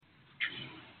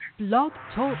Blog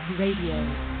Talk Radio.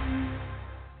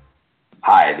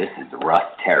 Hi, this is Russ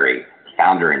Terry,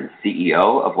 founder and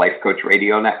CEO of Life Coach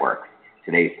Radio Network.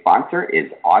 Today's sponsor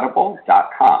is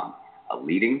Audible.com, a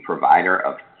leading provider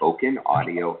of spoken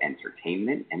audio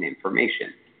entertainment and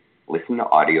information. Listen to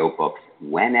audiobooks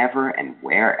whenever and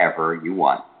wherever you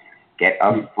want. Get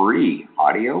a free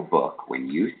audiobook when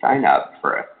you sign up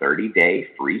for a 30-day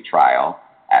free trial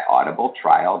at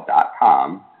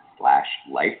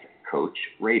audibletrial.com/lifecoachradio.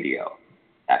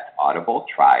 That's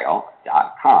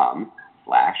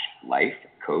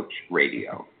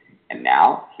audibletrial.com/lifecoachradio. And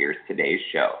now, here's today's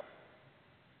show.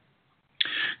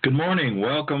 Good morning.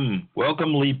 Welcome,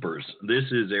 Leapers. This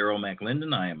is Errol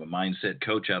McLendon. I am a mindset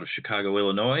coach out of Chicago,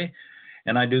 Illinois,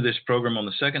 and I do this program on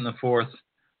the second and the fourth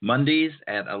Mondays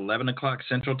at 11 o'clock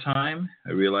Central Time.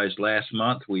 I realized last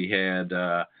month we had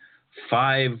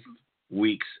 5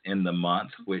 weeks in the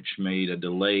month, which made a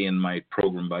delay in my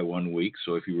program by 1 week.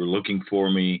 So if you were looking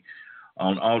for me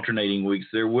on alternating weeks,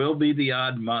 there will be the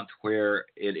odd month where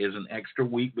it is an extra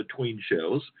week between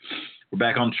shows. We're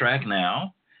back on track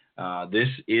now. This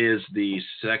is the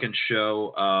second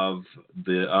show of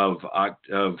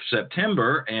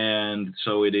September, and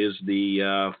so it is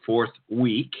the fourth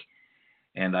week,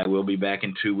 and I will be back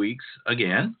in 2 weeks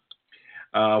again.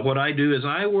 What I do is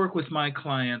I work with my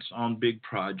clients on big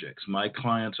projects. My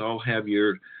clients all have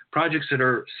your projects that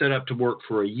are set up to work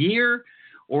for a year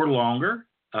or longer,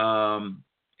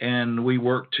 and we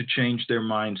work to change their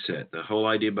mindset. The whole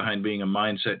idea behind being a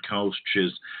mindset coach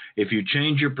is if you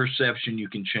change your perception, you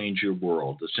can change your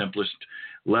world. The simplest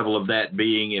level of that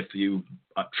being if you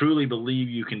truly believe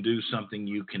you can do something,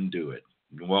 you can do it.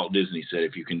 Walt Disney said,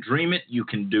 if you can dream it, you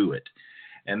can do it.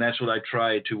 And that's what I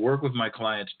try to work with my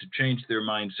clients to change their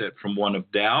mindset from one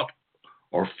of doubt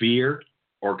or fear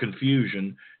or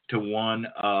confusion to one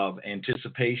of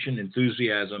anticipation,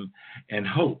 enthusiasm, and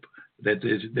hope that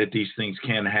these things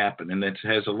can happen. And that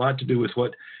has a lot to do with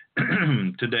what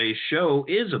today's show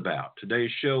is about.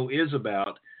 Today's show is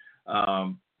about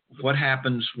what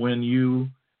happens when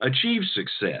you achieve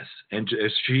success and to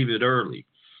achieve it early.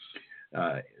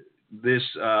 This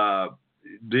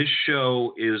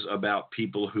show is about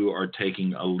people who are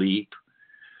taking a leap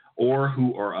or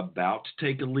who are about to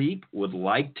take a leap, would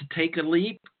like to take a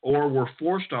leap, or were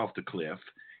forced off the cliff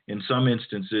in some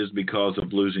instances because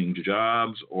of losing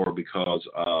jobs or because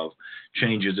of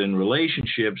changes in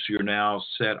relationships. You're now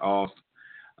set off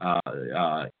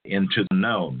into the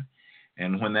known.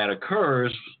 And when that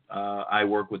occurs, I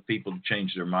work with people to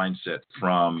change their mindset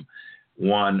from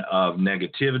one of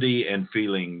negativity and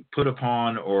feeling put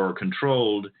upon or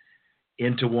controlled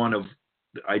into one of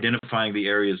identifying the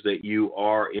areas that you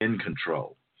are in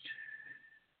control.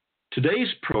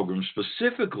 Today's program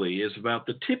specifically is about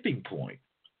the tipping point.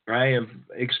 I have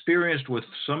experienced with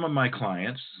some of my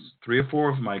clients, 3 or 4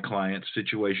 of my clients,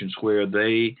 situations where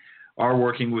they are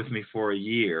working with me for a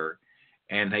year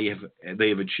and they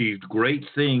have achieved great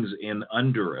things in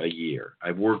under a year.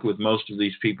 I've worked with most of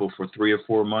these people for 3 or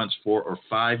 4 months, 4 or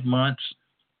 5 months.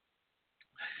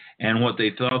 And what they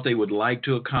thought they would like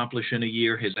to accomplish in a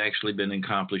year has actually been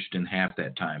accomplished in half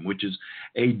that time, which is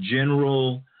a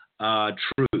general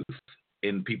truth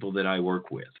in people that I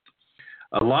work with.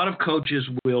 A lot of coaches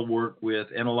will work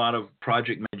with, and a lot of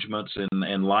project managements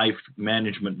and life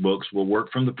management books will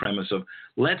work from the premise of,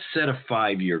 let's set a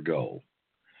 5-year goal.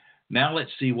 Now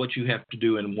let's see what you have to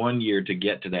do in 1 year to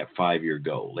get to that 5-year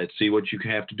goal. Let's see what you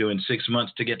have to do in 6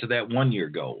 months to get to that 1-year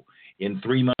goal, in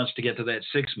 3 months to get to that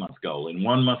 6-month goal, in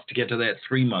 1 month to get to that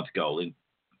 3-month goal,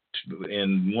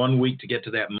 in 1 week to get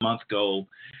to that month goal.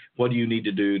 What do you need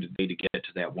to do today to get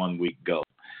to that 1 week goal?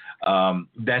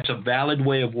 That's a valid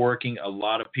way of working. A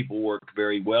lot of people work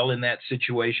very well in that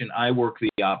situation. I work the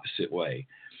opposite way.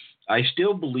 I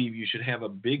still believe you should have a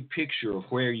big picture of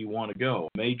where you want to go,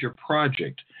 a major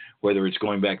project, whether it's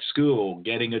going back to school,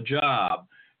 getting a job,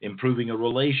 improving a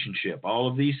relationship. All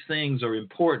of these things are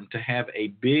important to have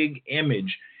a big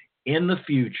image in the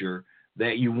future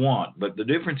that you want. But the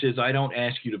difference is I don't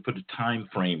ask you to put a time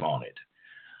frame on it.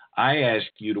 I ask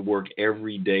you to work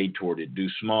every day toward it, do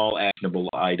small, actionable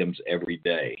items every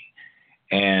day.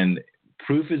 And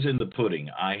proof is in the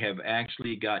pudding. I have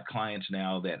actually got clients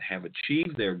now that have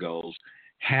achieved their goals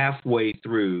halfway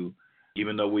through,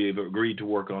 even though we have agreed to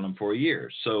work on them for a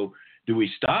year. So do we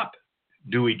stop?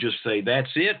 Do we just say,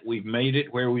 that's it, we've made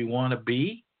it where we want to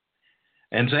be?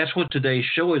 And that's what today's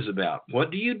show is about.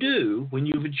 What do you do when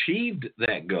you've achieved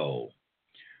that goal?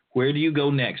 Where do you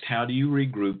go next? How do you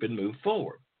regroup and move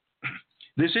forward?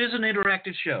 This is an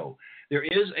interactive show. There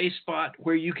is a spot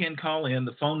where you can call in.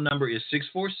 The phone number is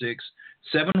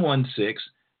 646-716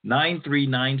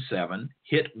 9397.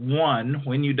 Hit 1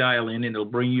 when you dial in, and it'll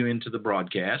bring you into the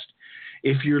broadcast.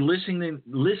 If you're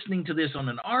listening to this on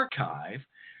an archive,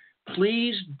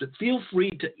 please feel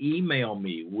free to email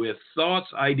me with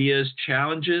thoughts, ideas,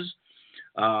 challenges.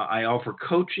 I offer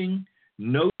coaching,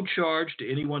 no charge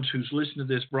to anyone who's listening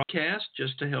to this broadcast,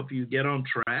 just to help you get on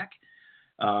track.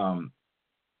 I'll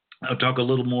talk a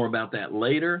little more about that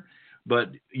later, but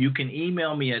you can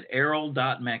email me at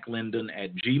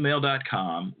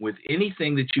errol.mclendon@gmail.com with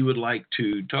anything that you would like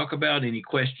to talk about, any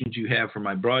questions you have for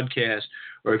my broadcast,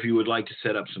 or if you would like to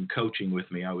set up some coaching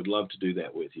with me. I would love to do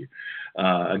that with you.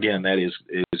 Again, that is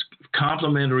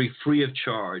complimentary, free of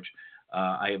charge.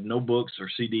 I have no books or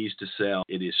CDs to sell.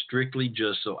 It is strictly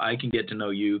just so I can get to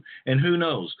know you, and who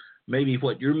knows, maybe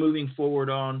what you're moving forward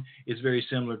on is very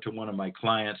similar to one of my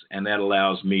clients, and that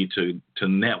allows me to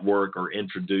network or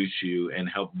introduce you and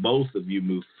help both of you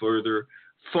move further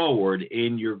forward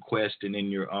in your quest and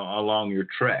in your along your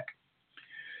trek.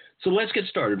 So let's get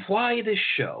started. Why this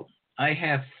show? I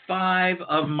have 5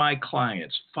 of my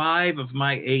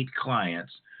 8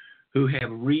 clients who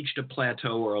have reached a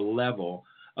plateau or a level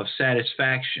of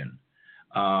satisfaction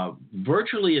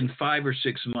virtually in 5 or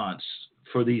 6 months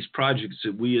for these projects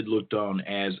that we had looked on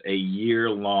as a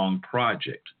year-long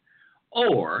project.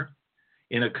 Or,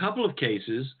 in a couple of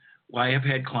cases, I have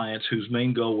had clients whose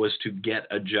main goal was to get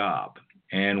a job.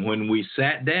 And when we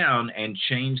sat down and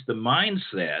changed the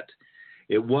mindset,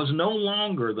 it was no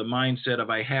longer the mindset of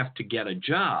I have to get a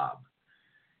job.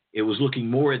 It was looking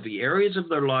more at the areas of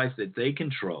their life that they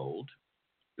controlled.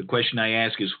 The question I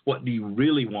ask is, what do you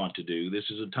really want to do?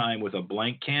 This is a time with a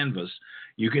blank canvas.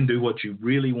 You can do what you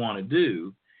really want to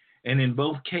do. And in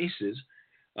both cases,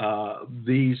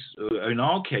 these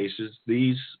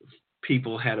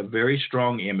people had a very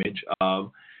strong image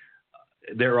of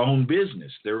their own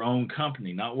business, their own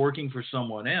company, not working for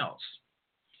someone else.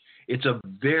 It's a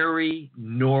very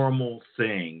normal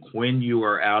thing when you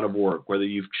are out of work, whether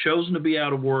you've chosen to be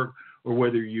out of work or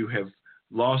whether you have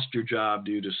lost your job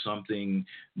due to something,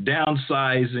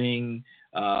 downsizing,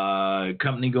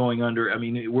 company going under. I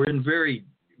mean, we're in very,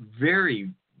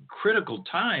 very critical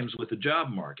times with the job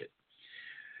market.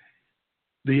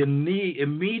 The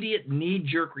immediate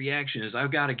knee-jerk reaction is,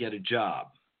 I've got to get a job.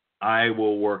 I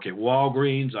will work at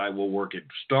Walgreens. I will work at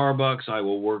Starbucks. I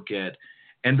will work at,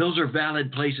 and those are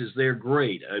valid places. They're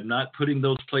great. I'm not putting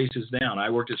those places down. I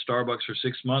worked at Starbucks for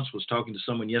 6 months, was talking to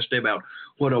someone yesterday about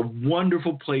what a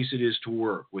wonderful place it is to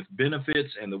work with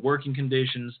benefits and the working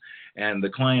conditions and the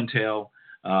clientele.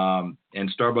 And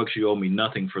Starbucks, you owe me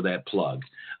nothing for that plug.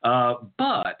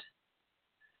 But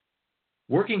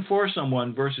working for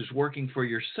someone versus working for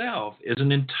yourself is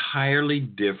an entirely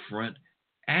different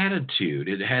attitude.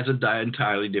 It has an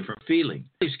entirely different feeling.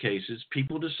 In these cases,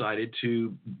 people decided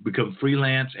to become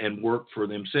freelance and work for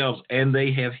themselves, and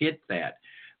they have hit that.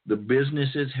 The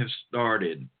businesses have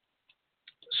started.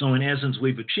 So in essence,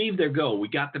 we've achieved their goal. We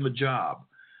got them a job,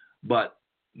 but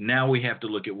now we have to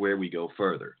look at where we go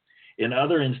further. In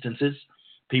other instances,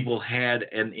 people had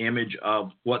an image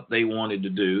of what they wanted to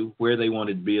do, where they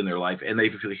wanted to be in their life, and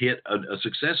they've hit a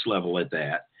success level at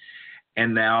that.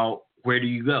 And now, where do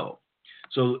you go?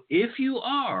 So if you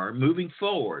are moving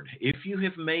forward, if you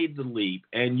have made the leap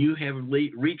and you have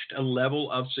reached a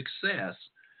level of success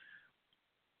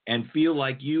and feel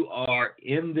like you are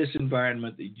in this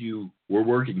environment that you were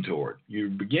working toward, you're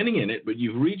beginning in it, but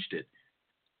you've reached it,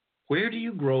 where do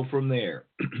you grow from there?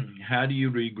 How do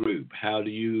you regroup? How do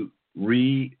you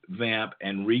revamp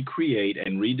and recreate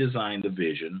and redesign the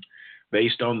vision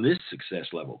based on this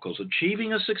success level? Because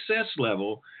achieving a success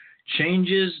level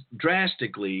changes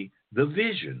drastically the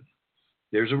vision.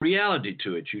 There's a reality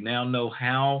to it. You now know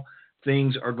how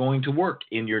things are going to work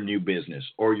in your new business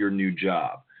or your new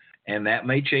job. And that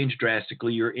may change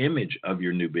drastically your image of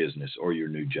your new business or your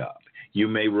new job. You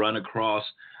may run across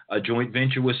a joint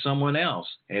venture with someone else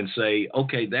and say,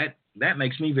 okay, that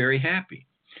makes me very happy.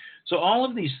 So all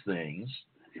of these things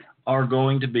are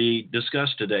going to be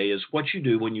discussed today is what you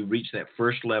do when you reach that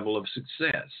first level of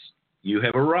success. You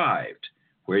have arrived.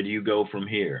 Where do you go from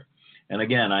here? And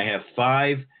again, I have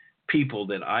 5 people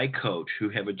that I coach who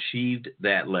have achieved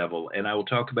that level, and I will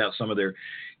talk about some of their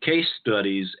case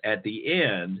studies at the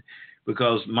end,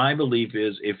 because my belief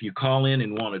is if you call in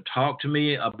and want to talk to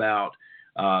me about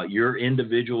your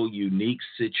individual unique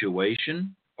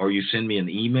situation, or you send me an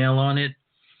email on it,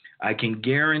 I can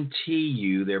guarantee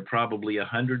you there are probably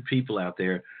 100 people out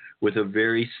there with a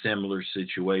very similar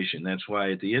situation. That's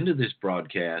why at the end of this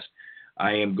broadcast,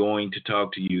 I am going to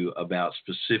talk to you about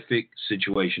specific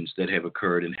situations that have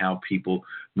occurred and how people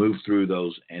move through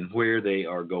those and where they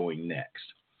are going next.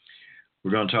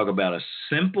 We're going to talk about a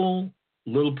simple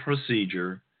little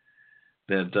procedure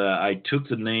that I took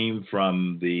the name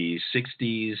from the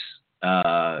 60s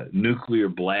nuclear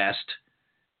blast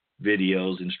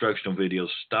videos, instructional videos,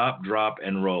 stop, drop,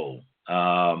 and roll.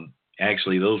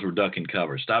 Actually, those were duck and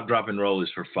cover. Stop, drop, and roll is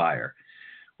for fire.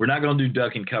 We're not going to do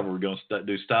duck and cover. We're going to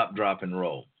do stop, drop, and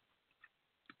roll.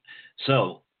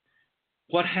 So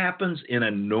what happens in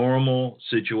a normal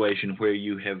situation where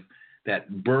you have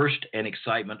that burst and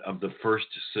excitement of the first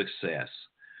success?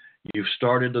 You've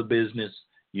started a business,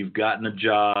 you've gotten a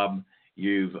job,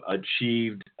 you've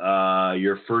achieved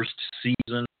your first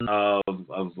season of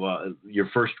your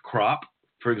first crop.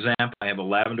 For example, I have a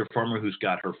lavender farmer who's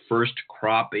got her first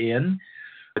crop in.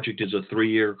 The project is a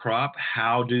 3-year crop.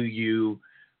 How do you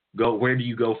go? Where do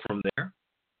you go from there?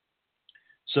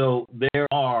 So there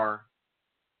are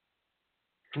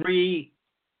 3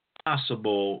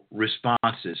 possible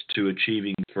responses to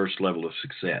achieving the first level of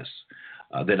success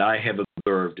that I have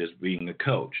observed as being a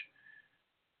coach.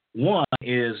 One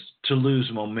is to lose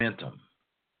momentum.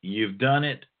 You've done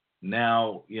it.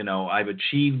 Now, I've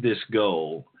achieved this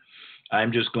goal.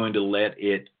 I'm just going to let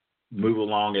it move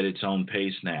along at its own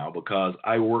pace now because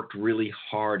I worked really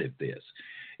hard at this.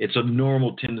 It's a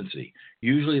normal tendency.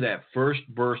 Usually that first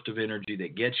burst of energy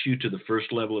that gets you to the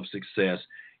first level of success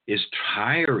is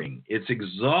tiring. It's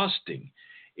exhausting.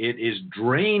 It is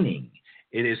draining.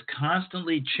 It is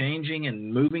constantly changing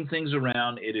and moving things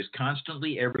around. It is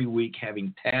constantly every week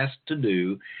having tasks to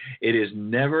do. There's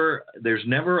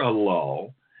never a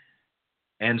lull.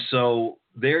 And so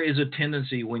there is a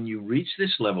tendency when you reach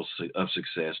this level of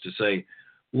success to say,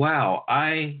 wow,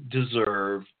 I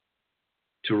deserve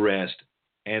to rest.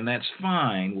 And that's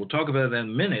fine. We'll talk about that in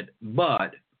a minute.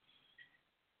 But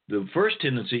the first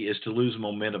tendency is to lose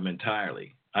momentum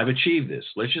entirely. I've achieved this.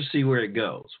 Let's just see where it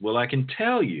goes. Well, I can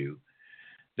tell you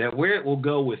that where it will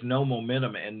go with no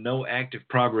momentum and no active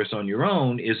progress on your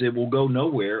own is it will go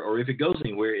nowhere, or if it goes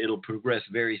anywhere, it'll progress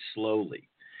very slowly.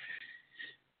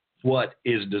 What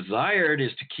is desired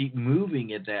is to keep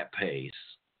moving at that pace,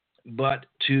 but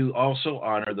to also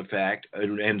honor the fact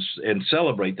and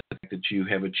celebrate the fact that you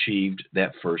have achieved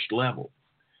that first level.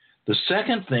 The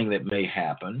second thing that may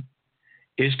happen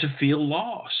is to feel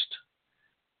lost.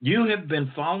 You have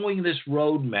been following this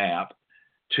roadmap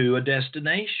to a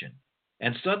destination,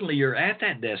 and suddenly you're at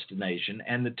that destination,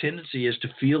 and the tendency is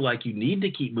to feel like you need to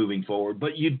keep moving forward,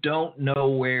 but you don't know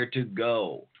where to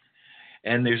go.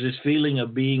 And there's this feeling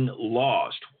of being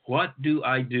lost. What do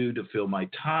I do to fill my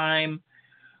time?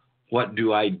 What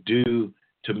do I do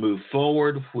to move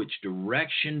forward? Which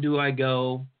direction do I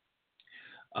go?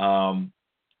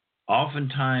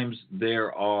 Oftentimes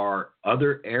there are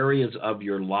other areas of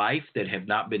your life that have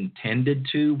not been tended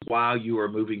to while you are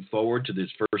moving forward to this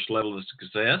first level of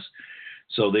success.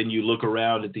 So then you look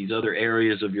around at these other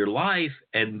areas of your life,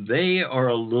 and they are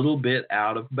a little bit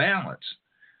out of balance.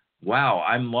 Wow,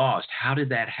 I'm lost. How did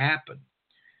that happen?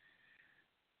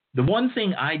 The one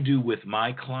thing I do with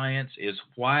my clients is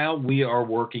while we are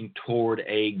working toward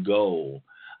a goal,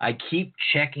 I keep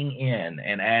checking in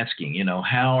and asking,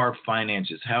 how are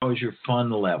finances? How is your fun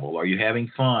level? Are you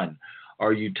having fun?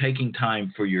 Are you taking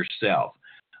time for yourself?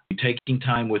 Are you taking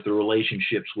time with the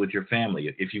relationships with your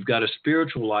family? If you've got a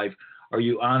spiritual life, are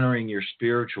you honoring your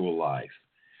spiritual life?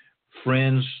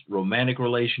 Friends, romantic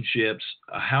relationships,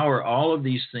 how are all of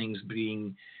these things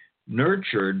being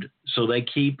nurtured so they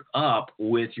keep up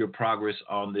with your progress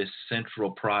on this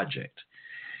central project?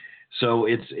 So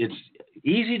it's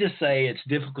easy to say, it's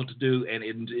difficult to do, and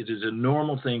it is a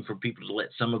normal thing for people to let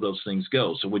some of those things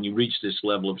go. So when you reach this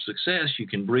level of success, you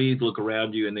can breathe, look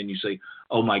around you, and then you say,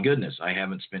 oh my goodness, I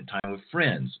haven't spent time with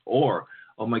friends. Or,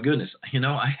 oh my goodness,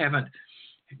 I haven't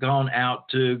gone out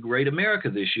to Great America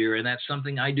this year, and that's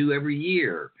something I do every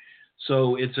year.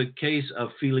 So it's a case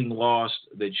of feeling lost.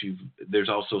 There's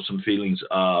also some feelings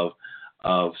of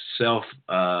self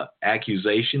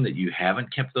accusation that you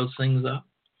haven't kept those things up.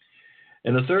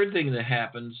 And the third thing that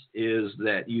happens is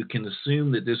that you can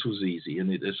assume that this was easy,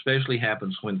 and it especially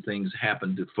happens when things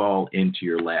happen to fall into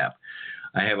your lap.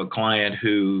 I have a client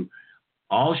who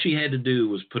all she had to do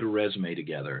was put a resume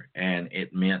together, and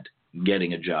it meant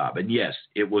getting a job. And yes,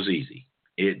 it was easy.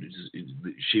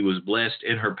 She was blessed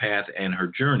in her path and her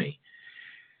journey.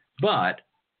 But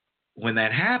when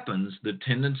that happens, the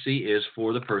tendency is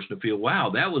for the person to feel,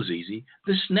 wow, that was easy.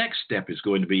 This next step is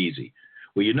going to be easy.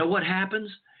 Well, you know what happens?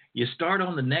 You start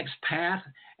on the next path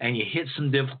and you hit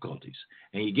some difficulties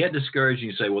and you get discouraged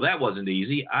and you say, well, that wasn't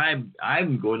easy. I'm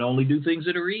going to only do things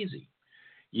that are easy.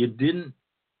 You didn't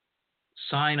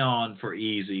sign on for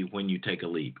easy when you take a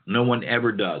leap. No one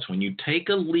ever does. When you take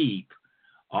a leap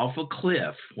off a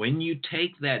cliff, when you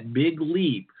take that big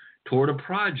leap toward a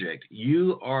project,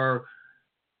 you are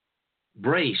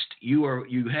braced,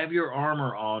 you have your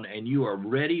armor on, and you are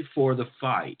ready for the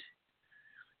fight.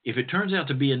 If it turns out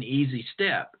to be an easy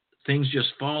step, things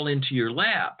just fall into your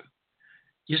lap,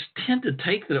 you tend to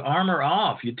take the armor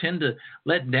off. You tend to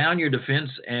let down your defense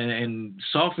and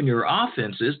soften your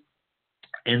offenses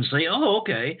and say, oh,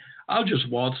 okay, I'll just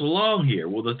waltz along here.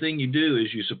 Well, the thing you do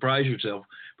is you surprise yourself,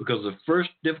 because the first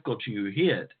difficulty you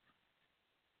hit,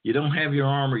 you don't have your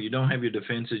armor, you don't have your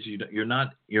defenses,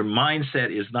 your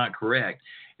mindset is not correct,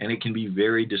 and it can be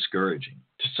very discouraging.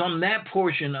 To sum that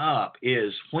portion up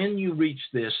is, when you reach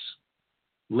this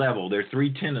level, there are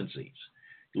three tendencies: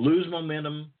 lose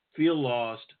momentum, feel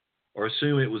lost, or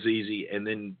assume it was easy, and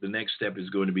then the next step is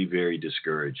going to be very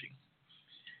discouraging.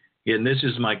 And this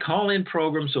is my call-in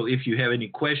program, so if you have any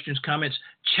questions, comments,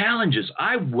 challenges,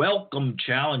 I welcome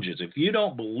challenges. If you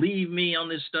don't believe me on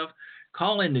this stuff,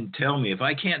 call in and tell me. If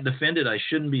I can't defend it, I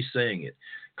shouldn't be saying it.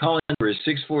 Call-in number is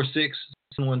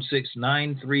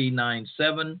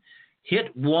 646-716-9397.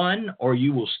 Hit 1, or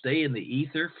you will stay in the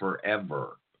ether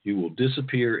forever. You will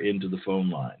disappear into the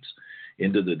phone lines,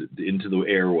 into the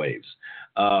airwaves.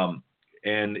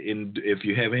 If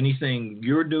you have anything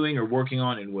you're doing or working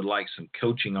on and would like some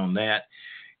coaching on that,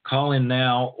 call in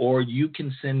now, or you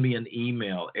can send me an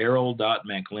email,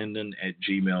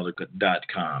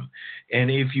 errol.mclendon@gmail.com.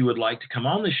 And if you would like to come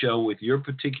on the show with your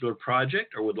particular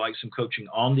project or would like some coaching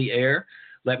on the air,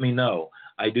 let me know.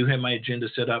 I do have my agenda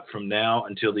set up from now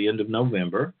until the end of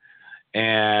November,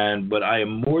 but I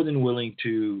am more than willing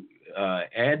to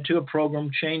add to a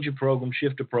program, change a program,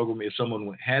 shift a program. If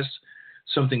someone has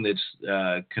something that's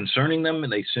concerning them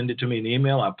and they send it to me in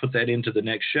email, I'll put that into the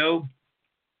next show.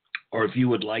 Or if you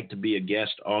would like to be a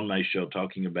guest on my show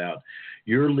talking about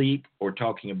your leap or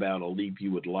talking about a leap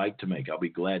you would like to make, I'll be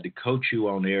glad to coach you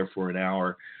on air for an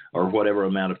hour or whatever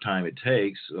amount of time it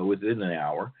takes, within an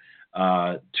hour,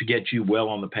 to get you well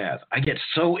on the path. I get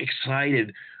so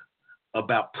excited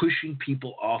about pushing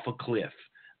people off a cliff.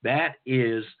 That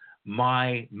is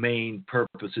my main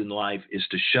purpose in life, is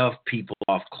to shove people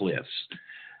off cliffs.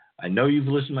 I know you've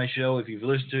listened to my show. If you've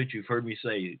listened to it, you've heard me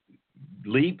say,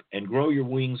 leap and grow your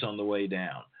wings on the way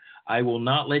down. I will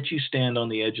not let you stand on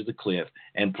the edge of the cliff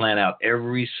and plan out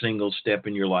every single step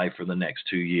in your life for the next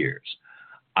 2 years.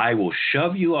 I will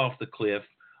shove you off the cliff,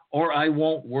 or I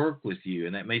won't work with you.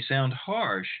 And that may sound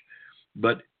harsh,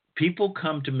 but people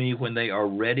come to me when they are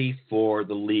ready for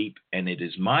the leap, and it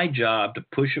is my job to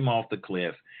push them off the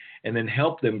cliff and then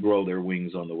help them grow their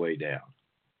wings on the way down.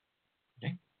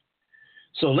 Okay?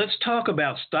 So let's talk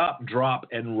about stop, drop,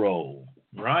 and roll,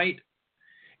 right?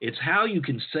 It's how you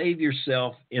can save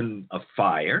yourself in a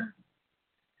fire.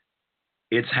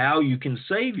 It's how you can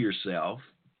save yourself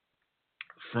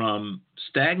from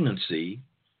stagnancy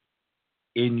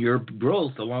in your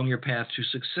growth along your path to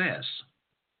success.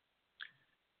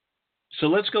 So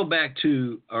let's go back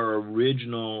to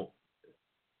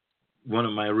one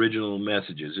of my original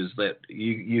messages, is that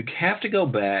you have to go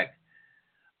back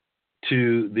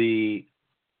to the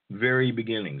very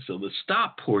beginning. So the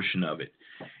stop portion of it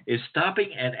is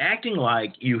stopping and acting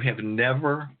like you have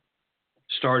never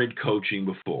started coaching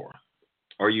before,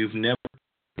 or you've never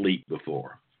leaped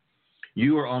before.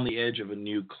 You are on the edge of a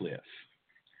new cliff.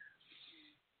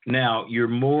 Now, you're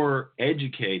more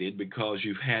educated because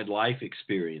you've had life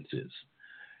experiences.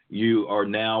 You are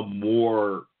now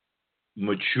more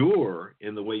mature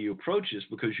in the way you approach this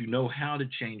because you know how to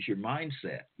change your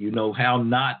mindset. You know how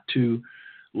not to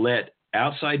let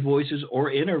outside voices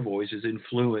or inner voices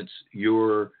influence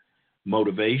your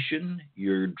motivation,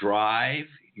 your drive,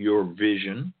 your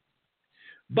vision.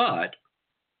 But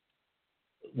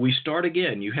we start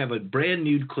again. You have a brand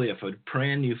new cliff, a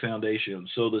brand new foundation.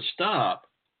 So the stop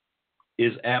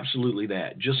is absolutely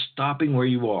that, just stopping where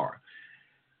you are,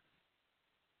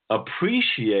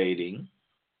 appreciating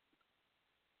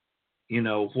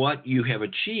what you have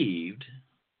achieved,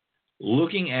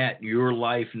 looking at your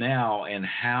life now and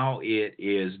how it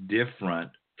is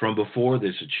different from before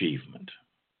this achievement.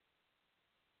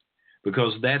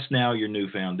 Because that's now your new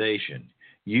foundation.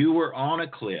 You were on a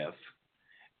cliff,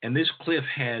 and this cliff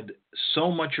had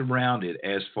so much around it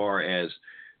as far as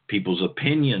people's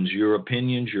opinions, your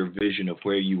vision of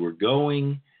where you were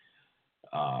going,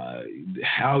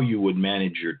 how you would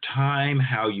manage your time,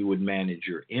 how you would manage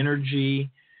your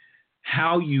energy,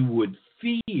 how you would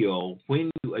feel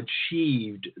when you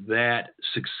achieved that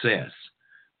success.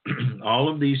 All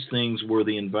of these things were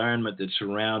the environment that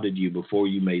surrounded you before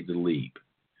you made the leap.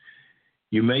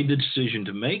 You made the decision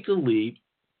to make the leap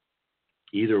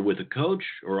either with a coach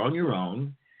or on your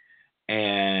own,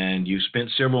 and you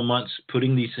spent several months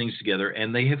putting these things together,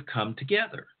 and they have come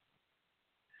together.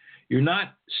 You're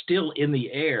not still in the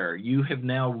air. You have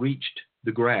now reached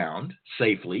the ground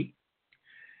safely,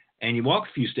 and you walk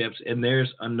a few steps, and there's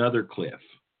another cliff,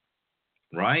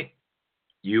 right?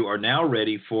 You are now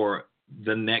ready for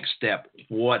the next step,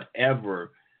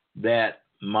 whatever that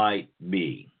might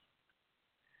be.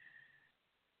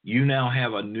 You now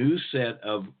have a new set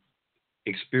of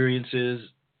experiences,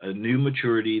 a new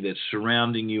maturity that's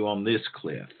surrounding you on this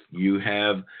cliff. You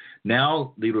have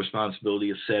now the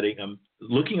responsibility of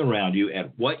looking around you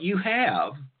at what you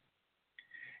have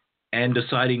and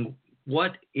deciding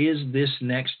what is this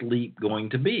next leap going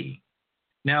to be.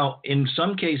 Now, in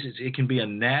some cases, it can be a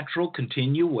natural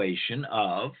continuation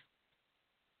of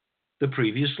the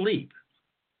previous leap.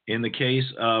 In the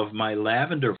case of my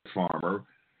lavender farmer,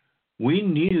 we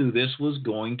knew this was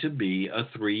going to be a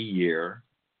 3-year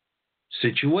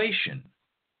situation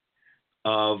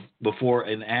before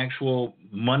an actual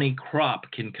money crop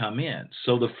can come in.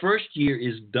 So the first year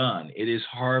is done. It is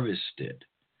harvested.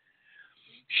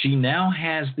 She now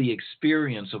has the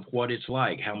experience of what it's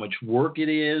like, how much work it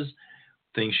is,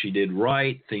 things she did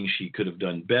right, things she could have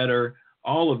done better,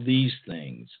 all of these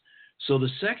things. So the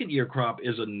second year crop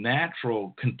is a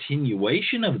natural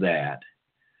continuation of that,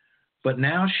 but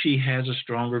now she has a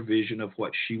stronger vision of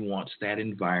what she wants that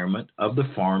environment of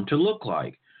the farm to look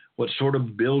like. What sort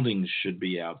of buildings should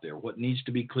be out there? What needs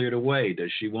to be cleared away?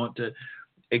 Does she want to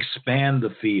expand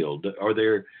the field? Are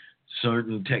there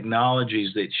certain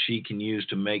technologies that she can use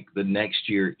to make the next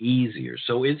year easier?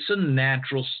 So it's a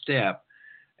natural step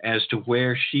as to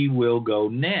where she will go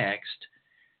next,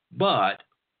 but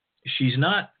she's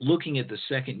not looking at the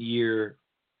second year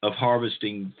of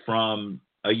harvesting from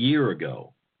a year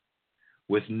ago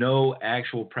with no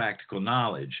actual practical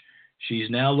knowledge. She's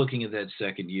now looking at that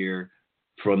second year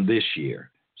from this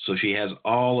year. So she has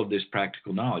all of this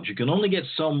practical knowledge. You can only get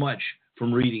so much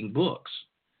from reading books,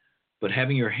 but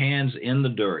having your hands in the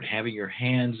dirt, having your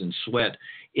hands and sweat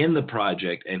in the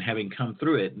project and having come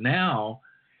through it, now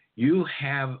you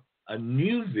have a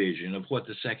new vision of what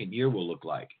the second year will look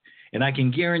like. And I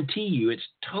can guarantee you it's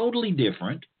totally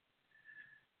different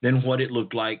than what it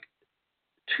looked like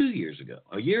 2 years ago,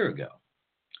 a year ago.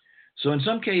 So in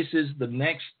some cases, the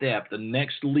next step, the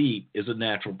next leap is a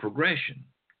natural progression.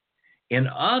 In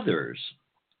others,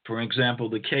 for example,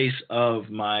 the case of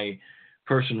my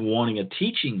person wanting a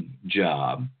teaching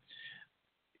job,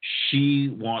 she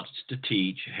wants to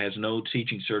teach, has no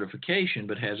teaching certification,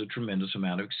 but has a tremendous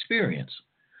amount of experience.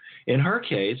 In her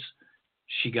case,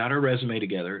 she got her resume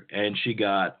together and she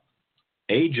got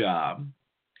a job,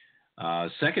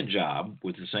 second job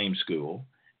with the same school,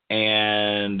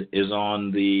 and is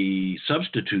on the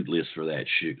substitute list for that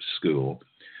school.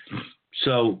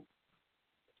 So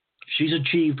she's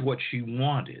achieved what she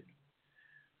wanted.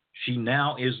 She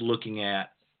now is looking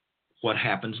at what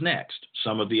happens next.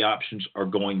 Some of the options are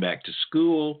going back to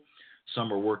school.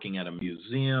 Some are working at a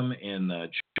museum in the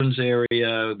children's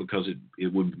area because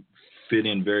it would fit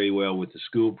in very well with the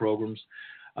school programs.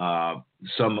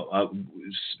 Some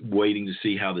waiting to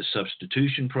see how the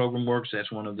substitution program works.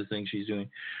 That's one of the things she's doing.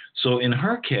 So in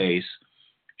her case,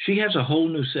 she has a whole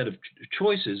new set of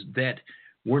choices that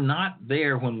were not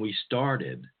there when we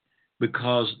started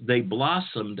because they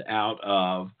blossomed out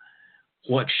of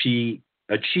what she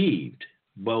achieved,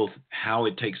 both how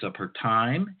it takes up her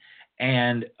time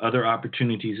and other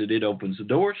opportunities that it opens the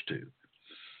doors to.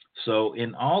 So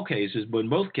in all cases, but in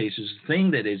both cases, the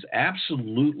thing that is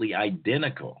absolutely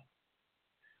identical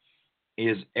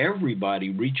is everybody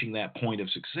reaching that point of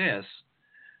success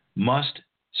must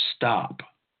stop.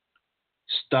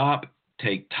 Stop,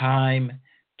 take time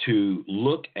to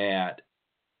look at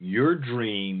your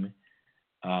dream,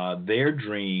 their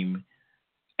dream,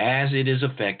 as it is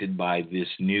affected by this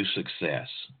new success.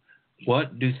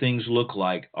 What do things look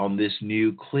like on this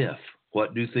new cliff?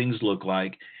 What do things look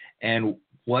like? And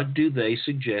what do they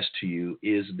suggest to you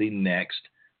is the next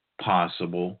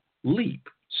possible leap?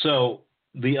 So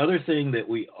the other thing that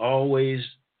we always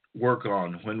work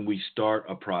on when we start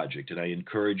a project, and I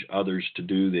encourage others to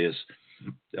do this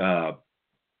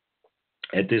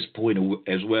at this point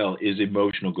as well, is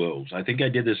emotional goals. I think I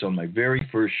did this on my very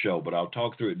first show, but I'll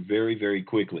talk through it very, very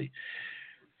quickly.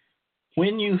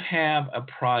 When you have a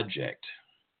project,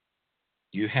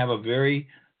 you have a very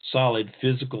solid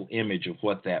physical image of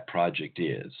what that project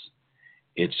is.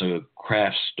 It's a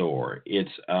craft store. It's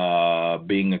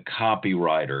being a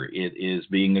copywriter. It is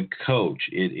being a coach.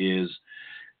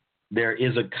 There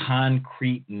is a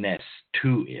concreteness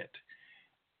to it.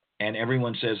 And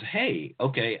everyone says, hey,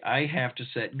 okay, I have to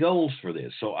set goals for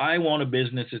this. So I want a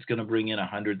business that's going to bring in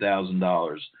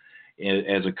 $100,000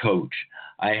 as a coach.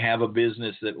 I have a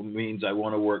business that means I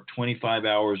want to work 25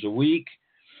 hours a week.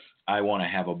 I want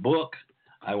to have a book.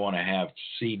 I want to have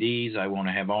CDs. I want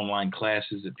to have online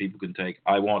classes that people can take.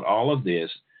 I want all of this,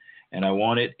 and I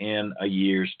want it in a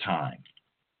year's time.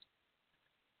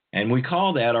 And we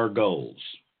call that our goals.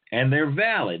 And they're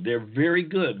valid. They're very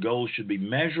good. Goals should be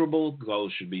measurable.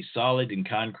 Goals should be solid and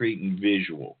concrete and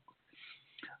visual.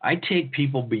 I take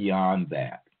people beyond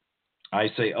that. I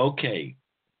say, okay,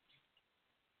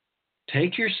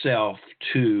 take yourself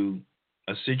to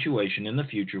a situation in the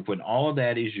future when all of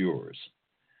that is yours.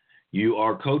 You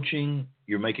are coaching,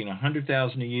 you're making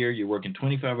 $100,000 a year, you're working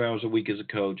 25 hours a week as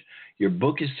a coach, your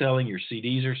book is selling, your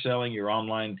CDs are selling, you're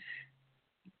online.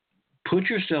 Put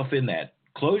yourself in that.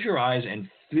 Close your eyes and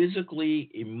physically,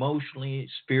 emotionally,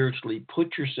 spiritually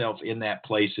put yourself in that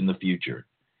place in the future.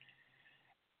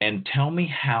 And tell me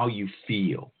how you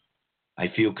feel.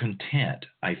 I feel content.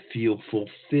 I feel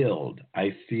fulfilled.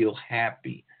 I feel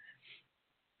happy.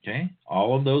 Okay?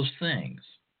 All of those things.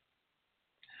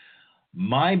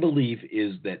 My belief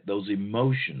is that those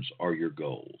emotions are your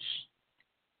goals.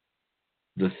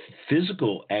 The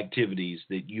physical activities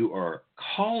that you are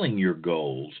calling your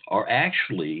goals are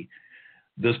actually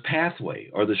the pathway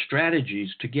or the strategies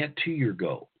to get to your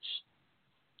goals.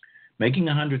 Making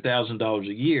 $100,000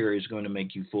 a year is going to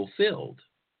make you fulfilled.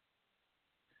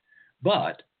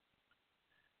 But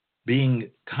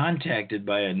being contacted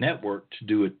by a network to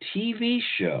do a TV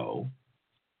show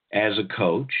as a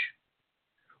coach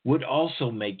would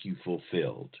also make you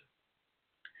fulfilled.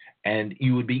 And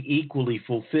you would be equally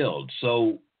fulfilled.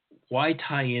 So why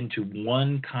tie into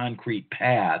one concrete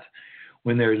path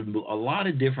when there's a lot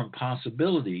of different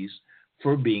possibilities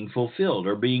for being fulfilled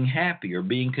or being happy or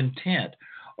being content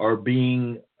or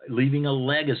leaving a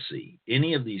legacy,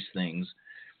 any of these things.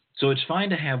 So it's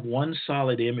fine to have one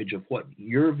solid image of what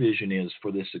your vision is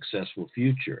for this successful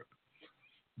future.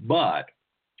 But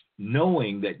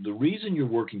knowing that the reason you're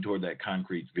working toward that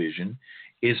concrete vision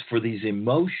is for these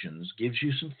emotions gives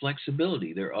you some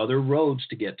flexibility. There are other roads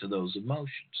to get to those emotions.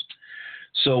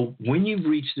 So when you've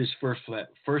reached this first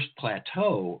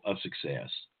plateau of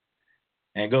success,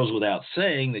 and it goes without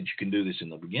saying that you can do this in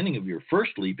the beginning of your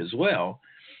first leap as well,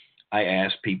 I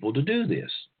ask people to do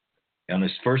this. On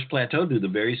this first plateau, do the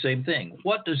very same thing.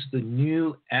 What does the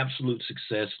new absolute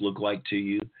success look like to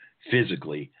you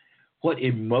physically? What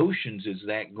emotions is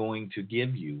that going to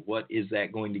give you? What is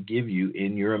that going to give you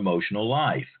in your emotional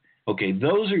life? Okay,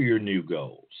 those are your new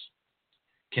goals.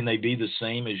 Can they be the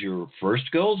same as your first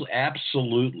goals?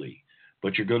 Absolutely.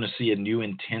 But you're going to see a new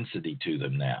intensity to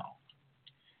them now.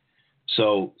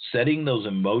 So setting those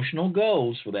emotional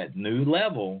goals for that new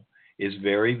level is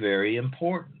very, very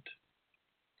important.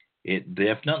 It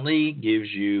definitely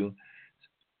gives you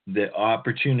the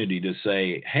opportunity to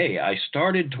say, hey, I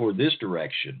started toward this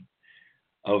direction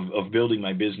of building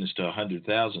my business to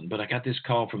 100,000, but I got this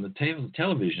call from the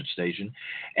television station,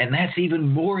 and that's even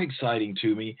more exciting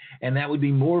to me, and that would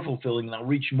be more fulfilling, and I'll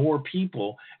reach more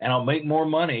people, and I'll make more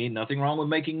money. Nothing wrong with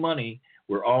making money.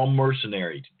 We're all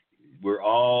mercenary. We're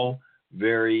all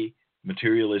very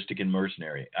materialistic and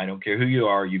mercenary. I don't care who you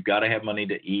are. You've got to have money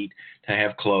to eat, to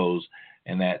have clothes,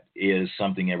 and that is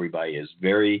something everybody is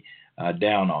very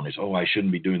down on. Is, oh, I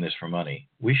shouldn't be doing this for money.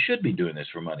 We should be doing this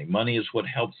for money. Money is what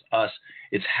helps us.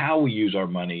 It's how we use our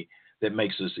money that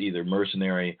makes us either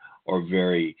mercenary or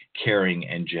very caring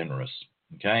and generous.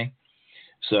 Okay?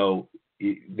 So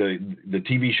the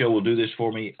TV show will do this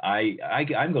for me.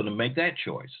 I'm going to make that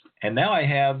choice. And now I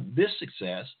have this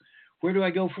success. Where do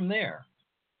I go from there?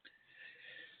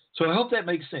 So I hope that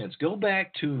makes sense. Go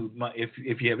back to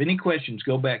if you have any questions,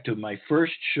 go back to my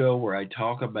first show where I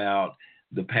talk about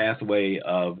the pathway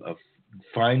of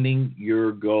finding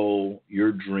your goal,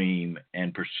 your dream,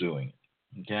 and pursuing it.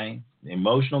 Okay?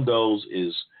 Emotional goals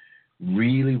is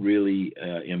really, really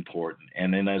important.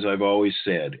 And then, as I've always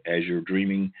said, as you're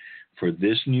dreaming for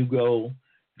this new goal,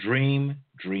 dream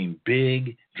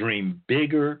big, dream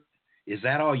bigger. Is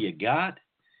that all you got?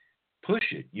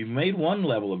 Push it. You've made one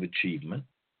level of achievement,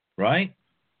 right?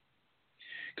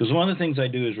 Because one of the things I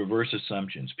do is reverse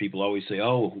assumptions. People always say,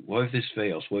 oh, what if this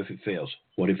fails? What if it fails?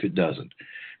 What if it doesn't?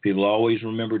 People always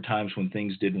remember times when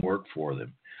things didn't work for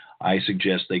them. I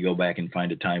suggest they go back and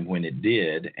find a time when it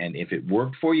did. And if it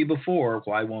worked for you before,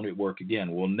 why won't it work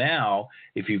again? Well, now,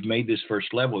 if you've made this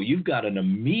first level, you've got an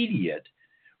immediate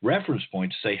reference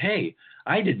point to say, hey,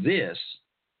 I did this.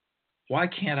 Why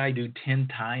can't I do 10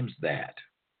 times that?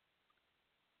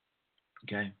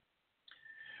 Okay.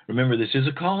 Remember, this is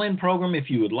a call-in program. If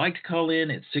you would like to call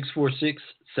in, it's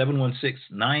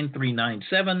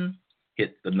 646-716-9397.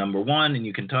 Hit the number 1 and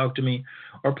you can talk to me.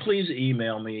 Or please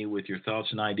email me with your thoughts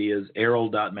and ideas,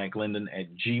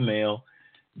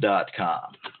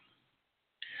 errol.mclendon@gmail.com.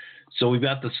 So we've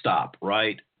got the stop,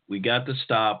 right? We got the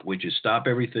stop, which is stop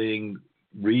everything,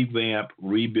 revamp,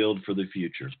 rebuild for the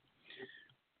future.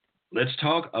 Let's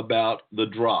talk about the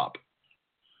drop.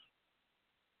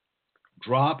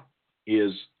 Drop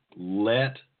is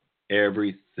let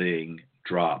everything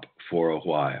drop for a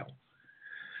while.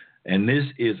 And this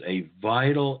is a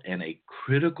vital and a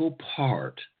critical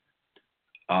part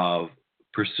of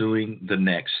pursuing the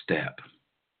next step.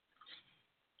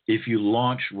 If you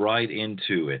launch right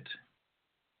into it,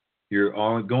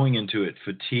 you're going into it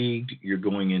fatigued, you're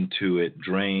going into it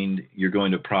drained, you're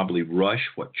going to probably rush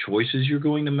what choices you're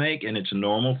going to make, and it's a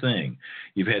normal thing.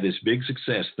 You've had this big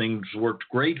success, things worked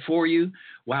great for you.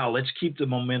 Wow, let's keep the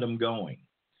momentum going.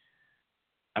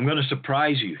 I'm going to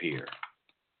surprise you here.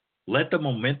 Let the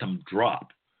momentum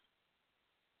drop.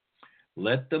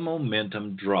 Let the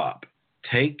momentum drop.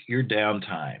 Take your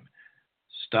downtime.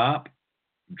 Stop,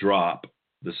 drop.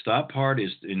 The stop part is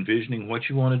envisioning what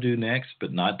you want to do next,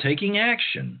 but not taking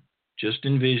action, just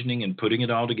envisioning and putting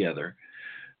it all together.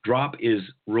 Drop is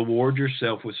reward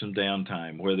yourself with some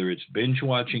downtime, whether it's binge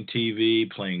watching TV,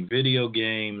 playing video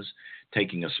games,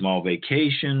 taking a small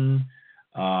vacation,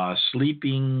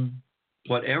 sleeping,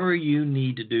 whatever you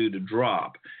need to do to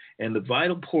drop. And the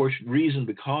vital reason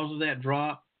because of that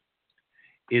drop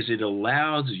is it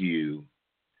allows you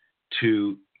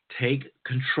to take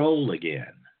control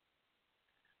again.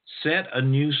 Set a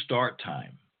new start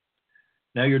time.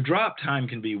 Now, your drop time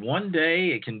can be one day,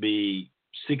 it can be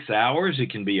 6 hours, it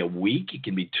can be a week, it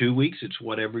can be 2 weeks, it's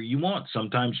whatever you want.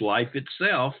 Sometimes life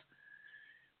itself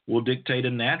will dictate a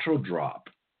natural drop.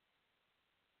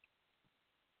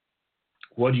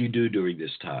 What do you do during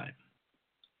this time?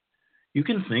 You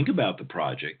can think about the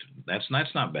project. That's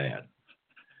not bad.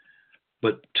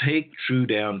 But take true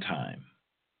downtime.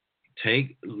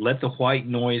 Let the white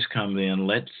noise come in.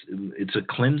 It's a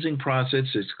cleansing process.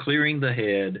 It's clearing the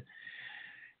head.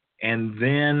 And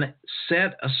then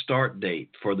set a start date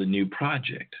for the new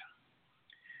project.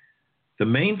 The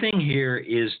main thing here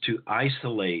is to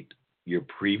isolate your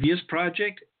previous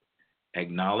project,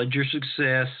 acknowledge your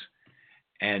success,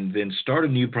 and then start a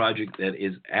new project that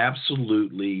is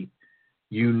absolutely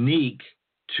unique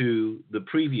to the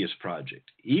previous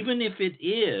project. Even if it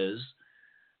is,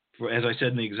 as I said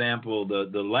in the example,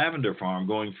 the lavender farm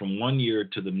going from 1 year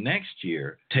to the next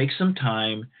year, take some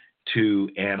time to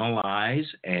analyze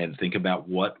and think about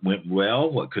what went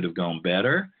well, what could have gone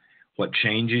better, what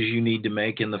changes you need to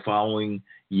make in the following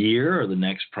year or the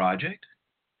next project,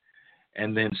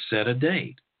 and then set a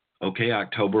date. Okay,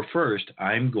 October 1st,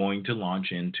 I'm going to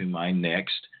launch into my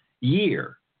next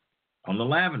year on the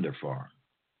lavender farm.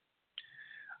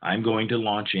 I'm going to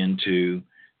launch into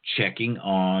checking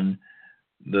on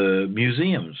the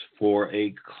museums for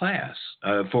a class,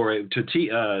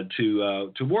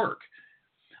 to work.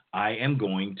 I am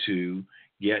going to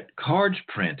get cards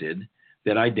printed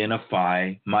that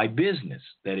identify my business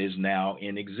that is now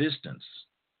in existence,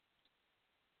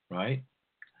 right?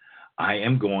 I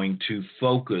am going to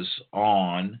focus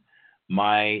on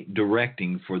my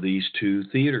directing for these 2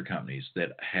 theater companies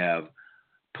that have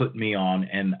put me on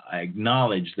and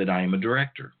acknowledge that I am a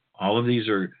director. All of these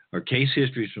are case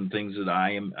histories from things that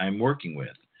I'm working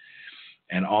with.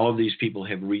 And all of these people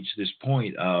have reached this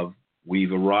point of,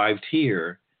 we've arrived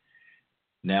here.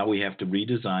 Now we have to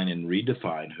redesign and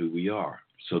redefine who we are.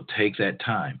 So take that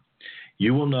time.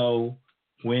 You will know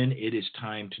when it is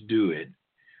time to do it,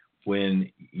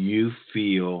 when you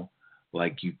feel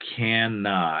like you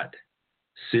cannot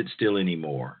sit still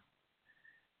anymore.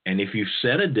 And if you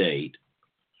set a date,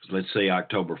 let's say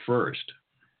October 1st,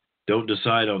 don't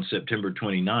decide on September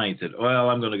 29th that, well,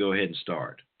 I'm going to go ahead and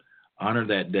start. Honor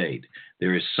that date.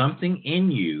 There is something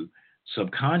in you,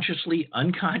 subconsciously,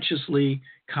 unconsciously,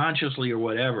 consciously, or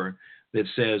whatever, that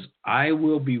says, I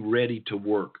will be ready to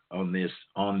work on this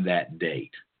on that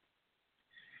date.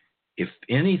 If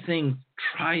anything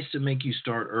tries to make you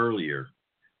start earlier,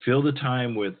 fill the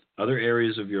time with other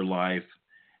areas of your life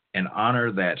and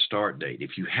honor that start date.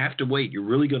 If you have to wait, you're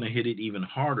really going to hit it even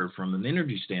harder from an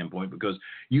energy standpoint, because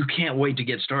you can't wait to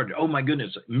get started. Oh my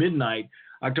goodness, midnight,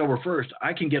 October 1st,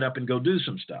 I can get up and go do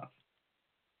some stuff.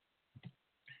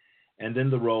 And then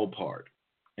the role part.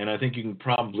 And I think you can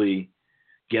probably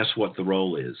guess what the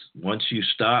role is. Once you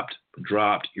stopped,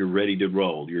 dropped, you're ready to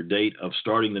roll. Your date of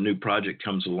starting the new project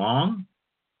comes along,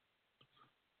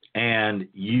 and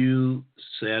you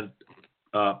set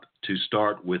up to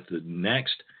start with the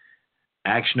next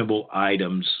actionable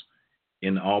items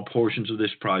in all portions of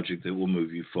this project that will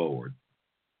move you forward.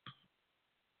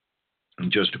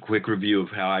 And just a quick review of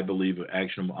how I believe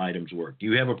actionable items work.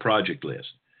 You have a project list.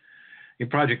 Your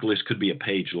project list could be a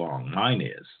page long. Mine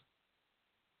is.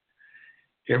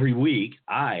 every week,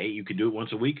 you can do it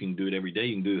once a week, you can do it every day,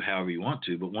 you can do it however you want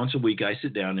to, but once a week I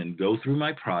sit down and go through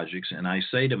my projects and I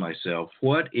say to myself,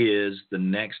 what is the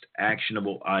next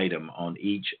actionable item on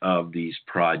each of these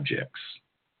projects?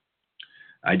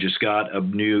 I just got a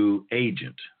new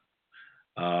agent,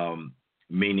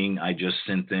 meaning I just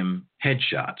sent them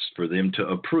headshots for them to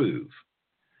approve.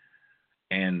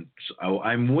 And so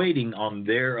I'm waiting on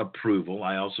their approval.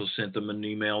 I also sent them an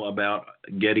email about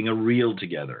getting a reel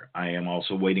together. I am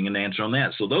also waiting an answer on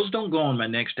that. So those don't go on my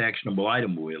next actionable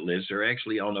item list. They're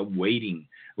actually on a waiting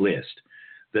list.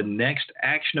 The next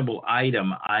actionable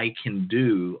item I can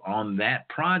do on that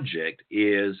project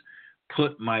is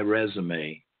put my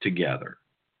resume together.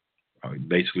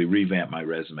 Basically revamp my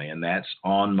resume, and that's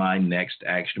on my next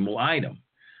actionable item.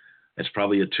 It's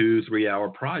probably a 2-3 hour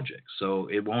project. So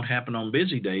it won't happen on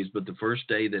busy days, but the first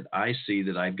day that I see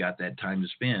that I've got that time to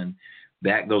spend,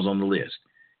 that goes on the list.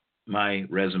 My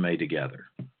resume together.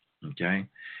 Okay.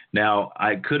 Now,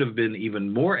 I could have been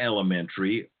even more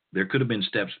elementary. There could have been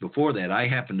steps before that. I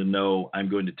happen to know I'm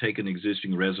going to take an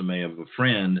existing resume of a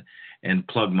friend and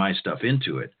plug my stuff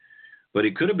into it. But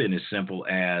it could have been as simple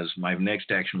as my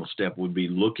next actionable step would be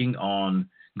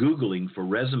Googling for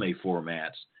resume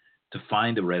formats to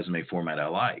find a resume format I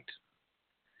liked.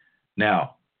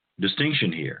 Now,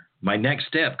 distinction here. My next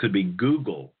step could be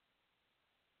Google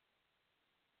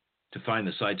to find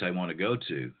the sites I want to go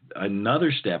to.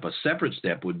 Another step, a separate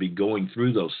step, would be going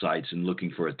through those sites and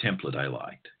looking for a template I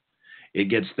liked. It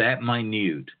gets that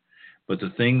minute. But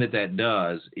the thing that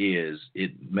does is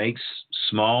it makes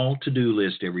small to-do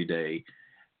list every day.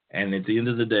 And at the end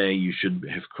of the day, you should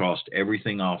have crossed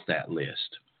everything off that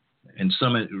list. And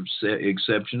some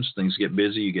exceptions, things get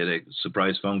busy, you get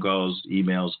surprise phone calls,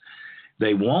 emails.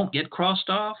 They won't get crossed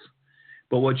off,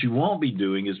 but what you won't be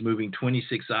doing is moving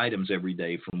 26 items every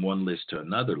day from one list to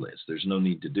another list. There's no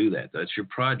need to do that. That's your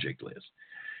project list.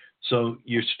 So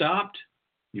you're stopped,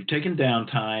 you've taken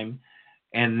downtime,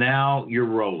 and now you're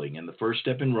rolling. And the first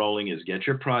step in rolling is get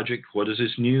your project. What does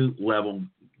this new level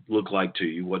look like to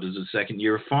you? What does the second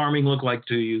year of farming look like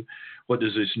to you? What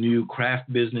does this new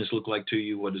craft business look like to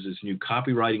you? What does this new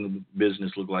copywriting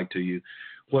business look like to you?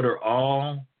 What are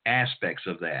all aspects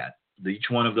of that? Each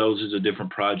one of those is a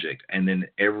different project. And then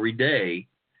every day,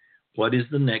 what is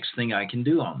the next thing I can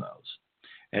do on those?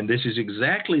 And this is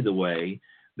exactly the way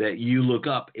that you look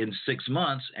up in 6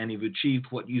 months and you've achieved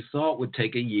what you thought would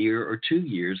take a year or 2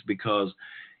 years, because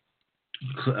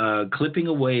clipping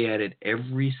away at it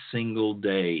every single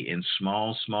day in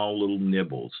small little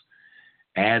nibbles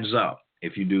adds up.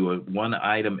 If you do one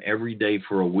item every day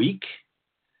for a week,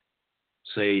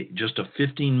 say just a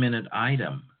 15-minute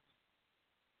item,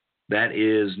 that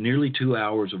is nearly 2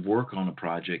 hours of work on a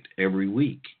project every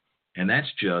week. And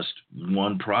that's just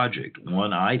one project,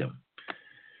 one item.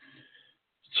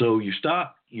 So you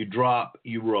stop, you drop,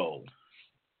 you roll.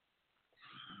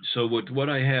 So what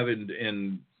I have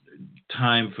in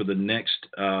time for the next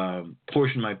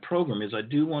portion of my program is I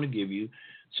do want to give you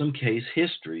some case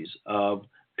histories of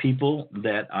people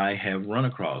that I have run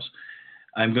across.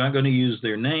 I'm not going to use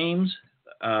their names,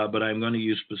 but I'm going to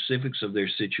use specifics of their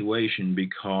situation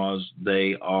because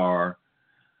they are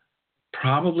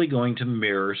probably going to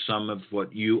mirror some of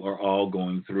what you are all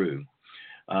going through.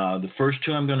 The first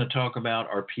two I'm going to talk about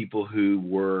are people who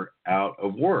were out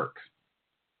of work,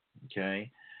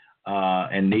 okay,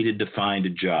 and needed to find a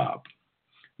job.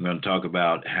 I'm going to talk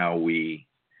about how we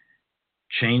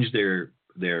change their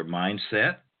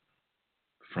mindset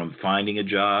from finding a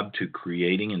job to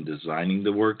creating and designing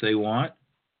the work they want,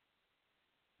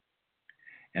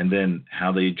 and then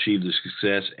how they achieve the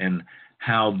success and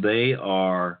how they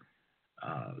are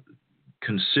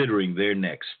considering their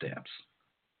next steps.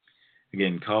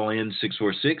 Again, call in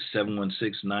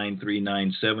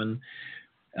 646-716-9397.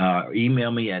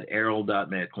 Email me at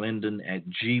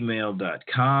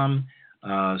errol.mclendon@gmail.com.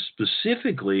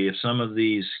 Specifically, if some of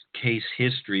these case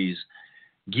histories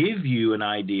give you an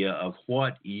idea of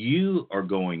what you are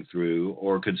going through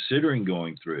or considering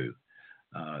going through,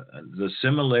 the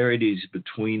similarities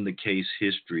between the case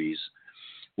histories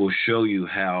will show you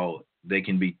how they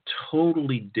can be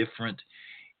totally different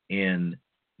in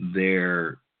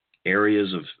their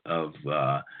areas of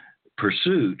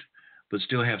pursuit, but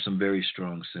still have some very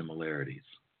strong similarities.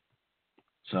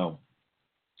 So,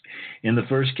 in the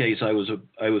first case, I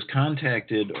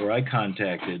contacted.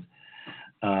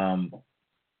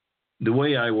 The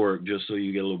way I work, just so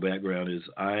you get a little background, is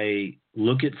I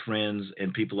look at friends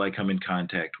and people I come in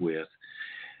contact with.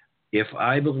 If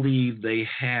I believe they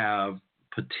have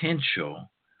potential,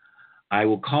 I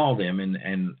will call them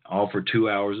and offer 2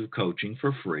 hours of coaching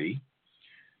for free.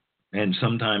 And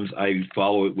sometimes I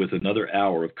follow it with another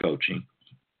hour of coaching.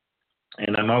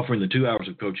 And I'm offering the 2 hours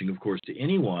of coaching, of course, to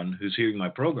anyone who's hearing my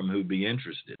program who'd be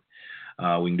interested.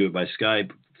 We can do it by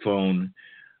Skype, phone,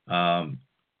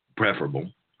 preferable.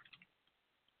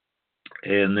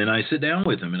 And then I sit down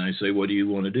with them and I say, what do you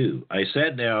want to do? I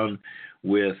sat down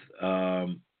with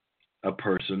a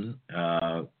person.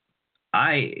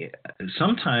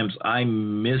 Sometimes I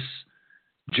misjudge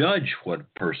what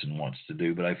a person wants to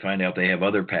do, but I find out they have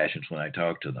other passions when I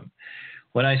talk to them.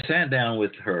 When I sat down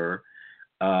with her,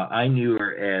 I knew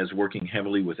her as working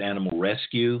heavily with animal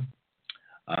rescue,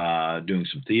 doing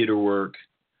some theater work.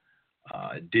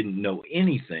 Didn't know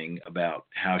anything about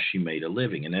how she made a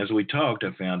living. And as we talked,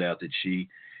 I found out that she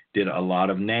did a lot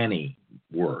of nanny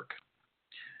work.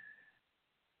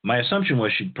 My assumption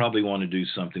was she'd probably want to do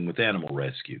something with animal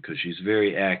rescue because she's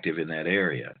very active in that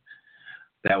area.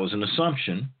 That was an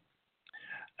assumption,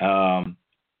 and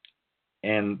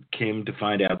came to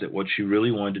find out that what she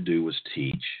really wanted to do was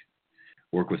teach,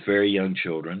 work with very young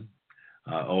children,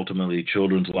 ultimately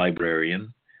children's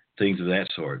librarian, things of that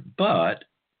sort. But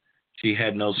she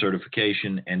had no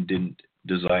certification and didn't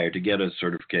desire to get a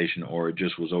certification, or it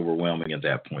just was overwhelming at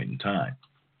that point in time.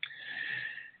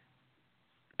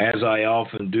 As I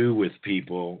often do with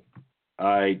people,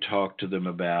 I talk to them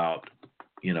about,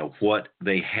 what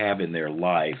they have in their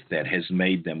life that has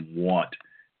made them want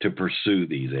to pursue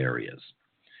these areas.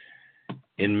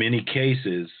 In many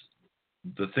cases,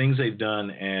 the things they've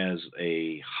done as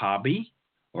a hobby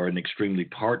or an extremely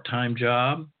part-time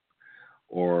job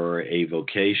or a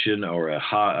vocation or a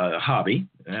hobby,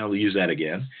 and I'll use that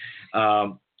again,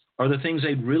 are the things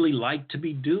they'd really like to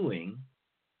be doing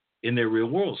in their real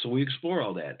world. So we explore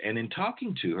all that. And in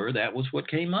talking to her, that was what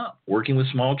came up. Working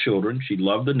with small children, she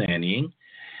loved the nannying,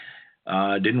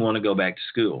 didn't want to go back to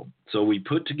school. So we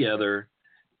put together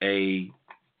a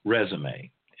resume,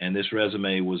 and this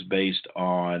resume was based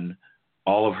on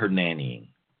all of her nannying,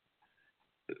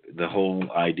 the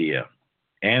whole idea.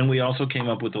 And we also came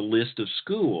up with a list of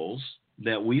schools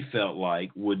that we felt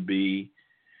like would be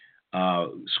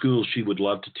schools she would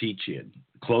love to teach in,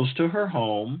 close to her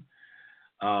home,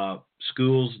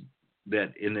 schools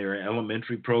that in their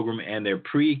elementary program and their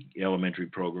pre-elementary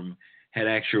program had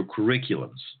actual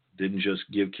curriculums, didn't just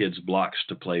give kids blocks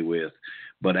to play with,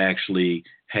 but actually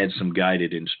had some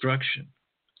guided instruction.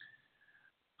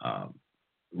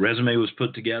 Resume was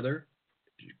put together.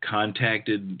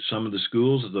 Contacted some of the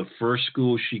schools. The first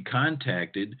school she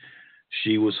contacted,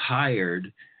 she was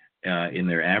hired in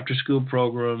their after-school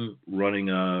program, running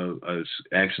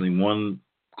actually one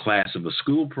class of a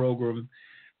school program,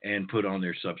 and put on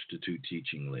their substitute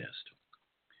teaching list.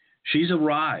 She's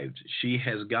arrived. She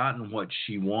has gotten what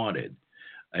she wanted,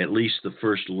 at least the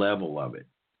first level of it.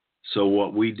 So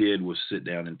what we did was sit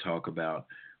down and talk about,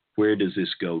 where does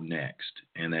this go next?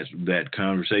 And that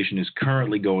conversation is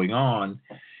currently going on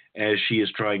as she is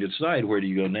trying to decide, where do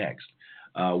you go next?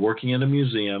 Working in a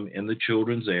museum in the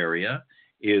children's area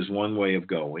is one way of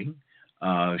going.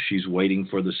 She's waiting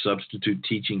for the substitute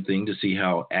teaching thing to see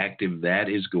how active that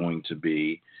is going to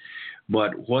be.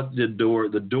 But what the door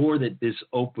that this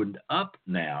opened up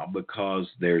now, because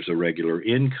there's a regular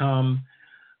income,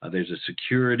 there's a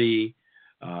security,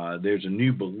 there's a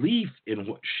new belief in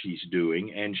what she's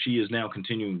doing, and she is now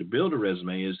continuing to build a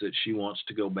resume, is that she wants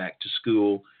to go back to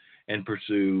school and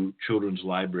pursue children's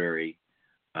library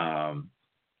science,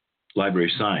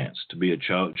 to be a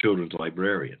children's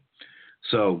librarian.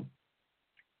 So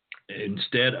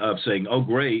instead of saying, oh,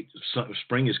 great,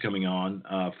 spring is coming on,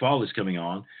 fall is coming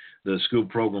on, the school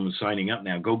program is signing up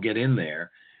now, go get in there,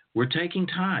 we're taking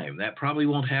time. That probably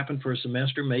won't happen for a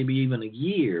semester, maybe even a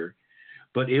year,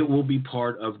 but it will be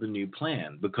part of the new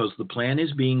plan, because the plan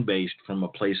is being based from a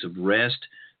place of rest,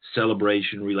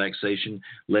 celebration, relaxation,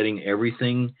 letting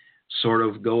everything sort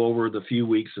of go over the few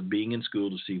weeks of being in school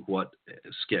to see what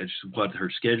her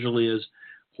schedule is,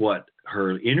 what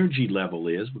her energy level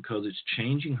is, because it's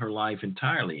changing her life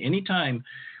entirely. Anytime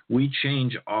we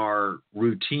change our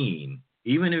routine,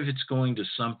 even if it's going to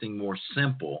something more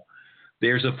simple,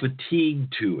 there's a fatigue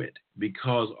to it,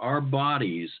 because our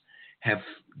bodies have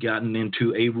gotten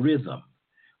into a rhythm.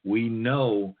 We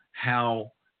know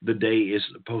how the day is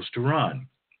supposed to run.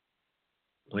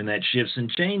 When that shifts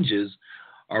and changes,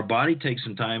 our body takes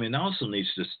some time and also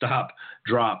needs to stop,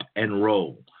 drop, and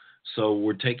roll. So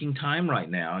we're taking time right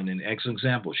now. And an excellent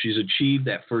example, she's achieved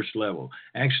that first level,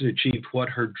 actually achieved what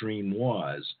her dream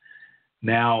was.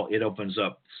 Now it opens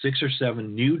up 6 or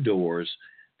 7 new doors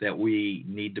that we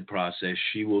need to process.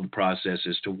 She will process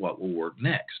as to what will work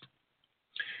next.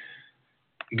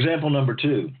 Example number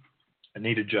 2, I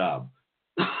need a job.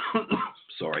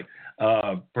 Sorry.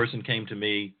 Person came to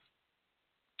me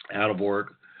out of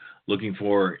work, looking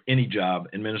for any job,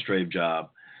 administrative job,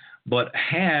 but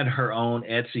had her own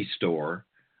Etsy store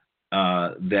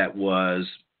that was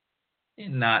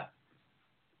not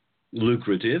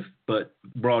lucrative, but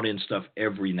brought in stuff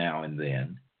every now and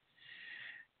then.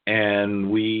 And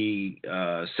we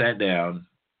sat down,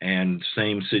 and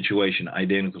same situation,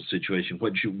 identical situation.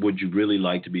 What would you really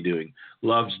like to be doing?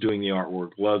 Loves doing the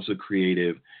artwork, loves the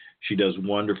creative. She does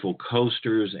wonderful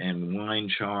coasters and wine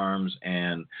charms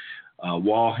and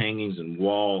wall hangings and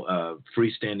wall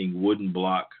freestanding wooden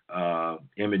block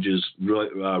images,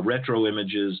 retro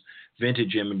images,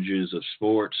 vintage images of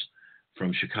sports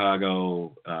from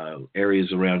Chicago,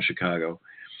 areas around Chicago.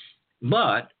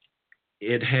 But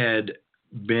it had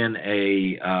been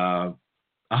a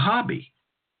hobby,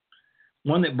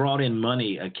 one that brought in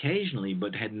money occasionally,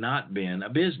 but had not been a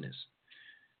business.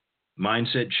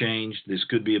 Mindset changed. This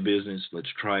could be a business. Let's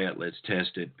try it. Let's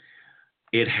test it.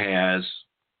 It has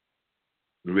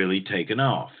really taken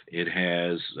off. It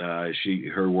has.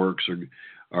 Her works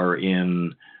are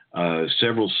in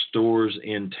several stores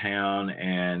in town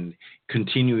and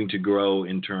continuing to grow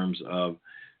in terms of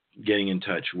getting in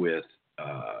touch with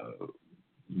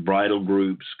bridal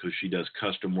groups, because she does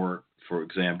custom work. For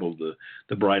example,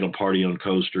 the bridal party on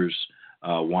coasters,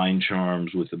 wine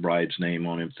charms with the bride's name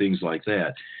on them, things like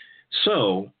that.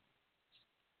 So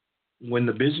when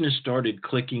the business started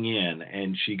clicking in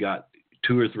and she got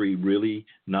 2 or 3 really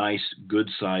nice, good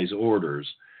size orders,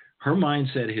 her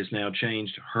mindset has now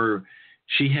changed.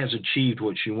 She has achieved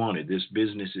what she wanted. This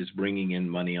business is bringing in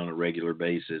money on a regular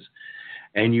basis.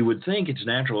 And you would think it's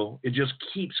natural. It just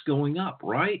keeps going up,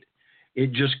 right?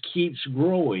 It just keeps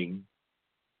growing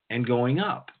and going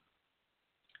up.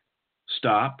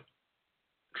 Stop,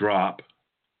 drop,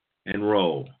 and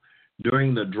roll.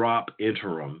 During the drop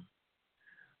interim,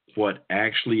 what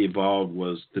actually evolved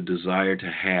was the desire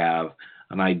to have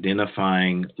an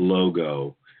identifying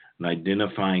logo, an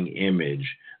identifying image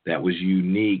that was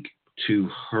unique to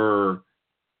her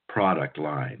product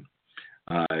line.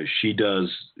 She does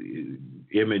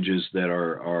images that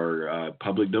are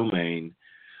public domain,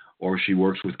 or she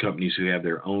works with companies who have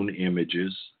their own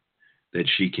images that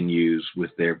she can use with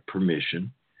their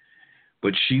permission.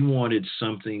 But she wanted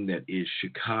something that is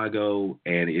Chicago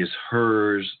and is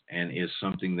hers and is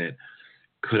something that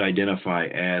could identify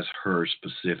as her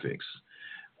specifics,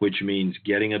 which means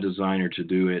getting a designer to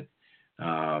do it,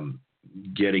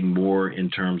 getting more in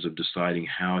terms of deciding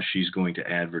how she's going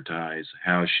to advertise,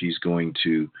 how she's going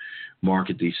to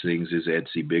market these things. Is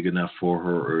Etsy big enough for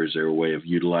her, or is there a way of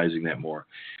utilizing that more?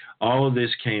 All of this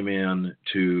came in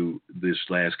to this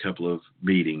last couple of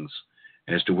meetings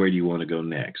as to where do you want to go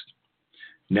next.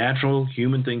 Natural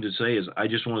human thing to say is, I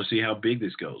just want to see how big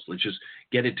this goes. Let's just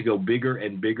get it to go bigger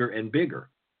and bigger and bigger.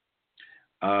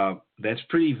 That's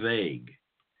pretty vague.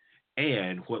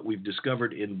 And what we've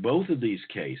discovered in both of these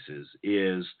cases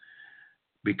is,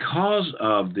 because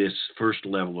of this first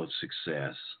level of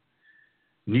success,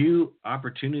 new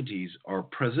opportunities are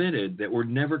presented that were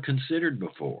never considered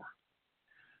before.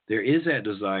 There is that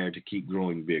desire to keep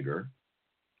growing bigger,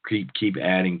 keep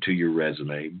adding to your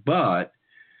resume, but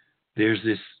there's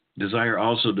this desire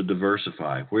also to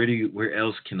diversify. Where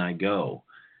else can I go?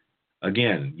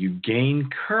 Again, you gain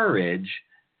courage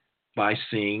by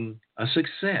seeing a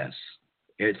success.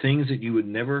 Things that you would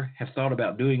never have thought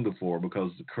about doing before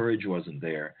because the courage wasn't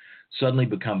there suddenly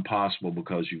become possible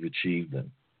because you've achieved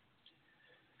them.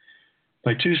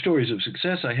 My 2 stories of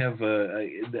success I have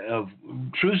of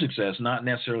true success, not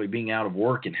necessarily being out of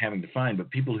work and having to find, but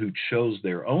people who chose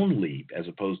their own leap as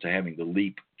opposed to having the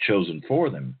leap chosen for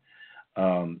them.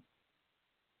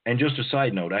 And just a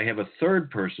side note, I have a third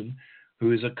person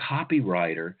who is a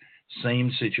copywriter,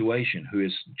 same situation, who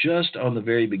is just on the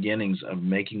very beginnings of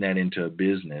making that into a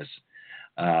business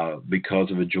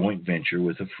because of a joint venture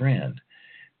with a friend.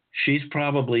 She's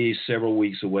probably several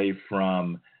weeks away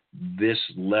from this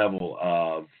level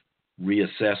of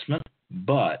reassessment,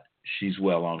 but she's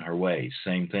well on her way.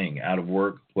 Same thing, out of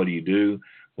work, what do you do?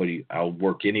 I'll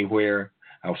work anywhere.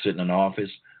 I'll sit in an office.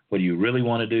 What do you really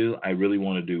want to do? I really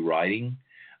want to do writing,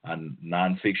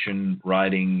 nonfiction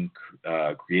writing,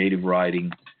 creative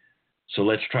writing. So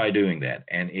let's try doing that.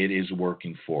 And it is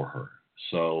working for her.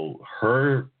 So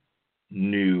her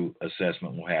new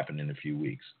assessment will happen in a few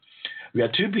weeks. We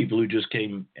got 2 people who just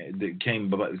came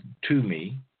to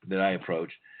me that I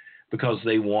approached because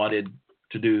they wanted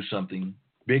to do something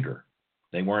bigger.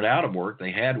 They weren't out of work.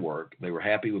 They had work. They were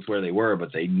happy with where they were,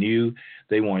 but they knew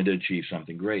they wanted to achieve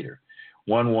something greater.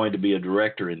 One wanted to be a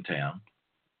director in town.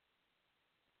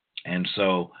 And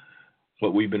so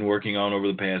what we've been working on over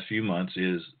the past few months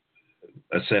is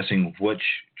assessing which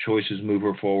choices move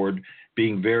her forward,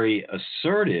 being very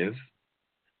assertive,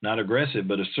 not aggressive,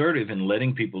 but assertive in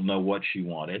letting people know what she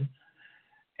wanted.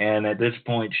 And at this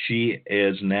point, she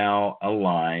is now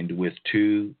aligned with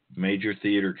two major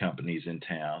theater companies in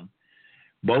town.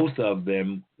 Both of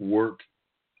them work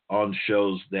on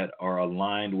shows that are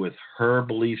aligned with her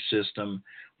belief system,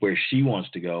 where she wants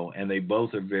to go, and they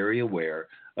both are very aware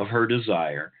of her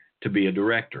desire to be a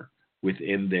director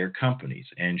within their companies.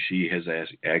 And she has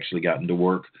actually gotten to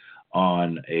work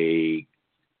on a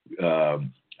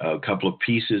couple of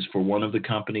pieces for one of the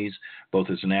companies, both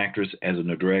as an actress, as a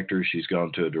director. She's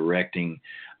gone to a directing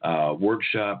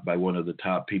workshop by one of the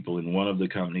top people in one of the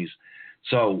companies.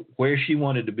 So where she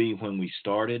wanted to be when we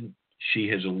started, she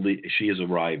has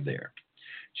arrived there.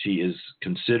 She is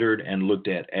considered and looked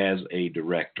at as a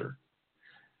director.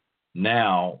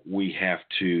 Now we have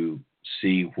to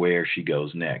see where she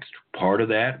goes next. Part of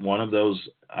that, one of those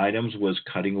items was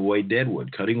cutting away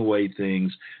deadwood, cutting away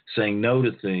things, saying no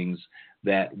to things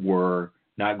that were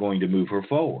not going to move her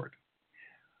forward.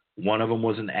 One of them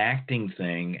was an acting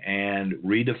thing, and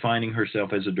redefining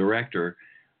herself as a director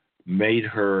made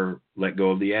her let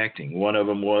go of the acting. One of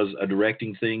them was a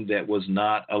directing thing that was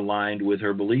not aligned with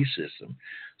her belief system.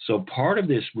 So part of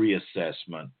this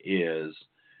reassessment is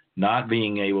not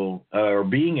being able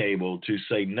to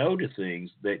say no to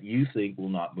things that you think will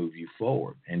not move you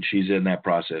forward. And she's in that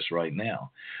process right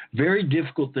now. Very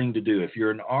difficult thing to do. If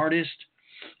you're an artist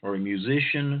or a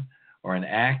musician or an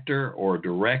actor or a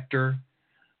director,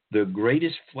 the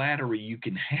greatest flattery you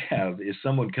can have is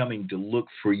someone coming to look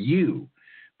for you,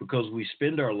 because we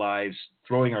spend our lives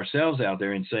throwing ourselves out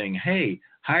there and saying, hey,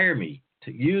 hire me,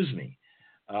 to use me,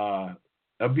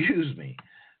 abuse me.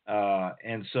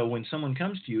 And so when someone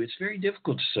comes to you, it's very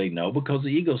difficult to say no, because the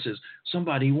ego says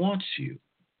somebody wants you.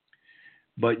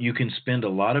 But you can spend a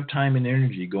lot of time and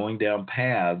energy going down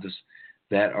paths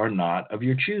that are not of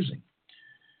your choosing.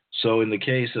 So in the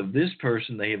case of this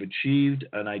person, they have achieved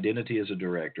an identity as a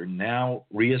director, now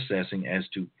reassessing as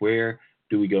to where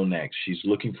do we go next. She's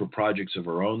looking for projects of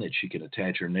her own that she can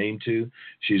attach her name to.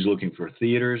 She's looking for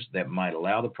theaters that might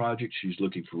allow the project. She's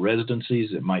looking for residencies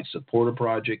that might support a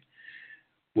project.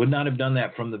 Would not have done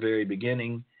that from the very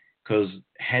beginning, because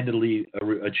had to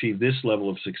achieve this level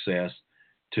of success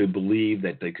to believe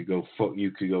that they could go.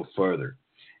 You could go further.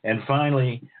 And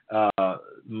finally,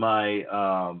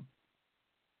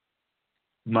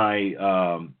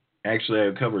 actually,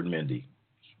 I covered Mindy.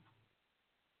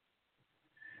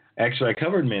 I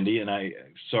covered Mindy, and I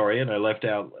left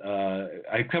out.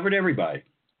 I covered everybody.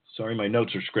 Sorry, my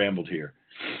notes are scrambled here.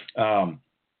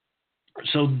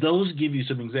 So those give you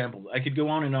some examples. I could go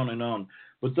on and on and on,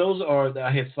 but those are. I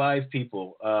have 5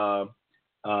 people.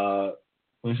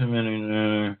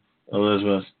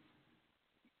 Elizabeth.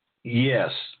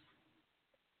 Yes,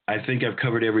 I think I've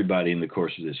covered everybody in the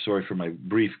course of this. Sorry for my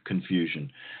brief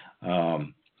confusion.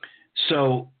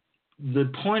 So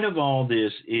the point of all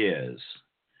this is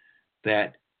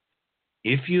that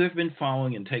if you have been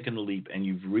following and taken the leap and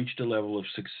you've reached a level of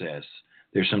success,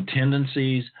 there's some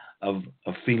tendencies of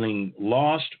feeling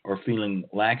lost or feeling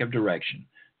lack of direction.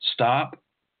 Stop.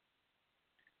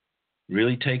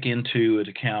 Really take into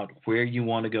account where you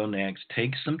want to go next.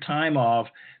 Take some time off.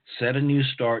 Set a new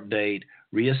start date.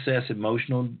 Reassess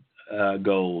emotional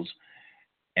goals.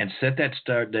 And set that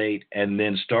start date, and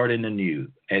then start in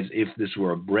anew, as if this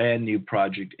were a brand new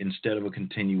project instead of a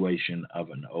continuation of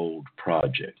an old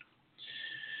project.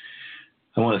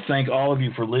 I want to thank all of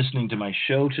you for listening to my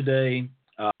show today.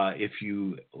 If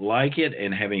you like it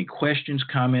and have any questions,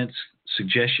 comments,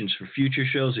 suggestions for future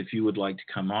shows, if you would like to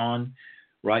come on,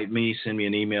 write me, send me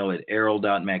an email at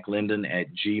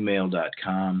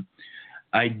errol.mclendon@gmail.com.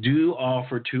 I do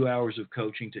offer 2 hours of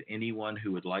coaching to anyone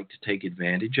who would like to take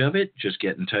advantage of it. Just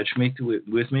get in touch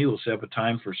with me. We'll set up a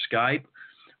time for Skype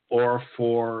or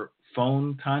for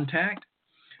phone contact.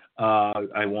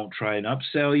 I won't try and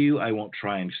upsell you. I won't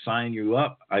try and sign you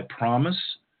up. I promise.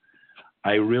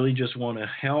 I really just want to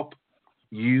help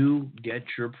you get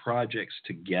your projects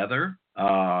together,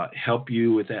 help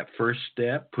you with that first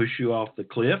step, push you off the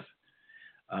cliff.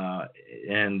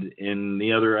 And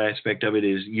the other aspect of it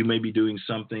is you may be doing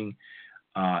something,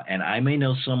 and I may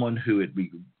know someone who it'd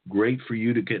be great for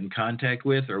you to get in contact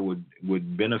with, or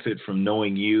would benefit from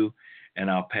knowing you,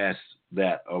 and I'll pass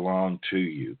that along to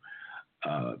you.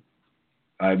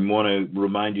 I want to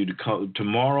remind you to call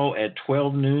tomorrow at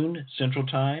 12 noon Central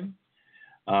Time.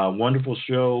 Wonderful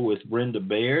show with Brenda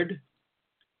Baird,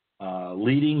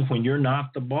 leading when you're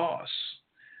not the boss.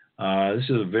 This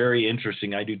is very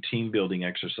interesting. I do team building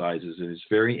exercises, and it's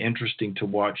very interesting to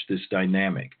watch this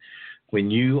dynamic. When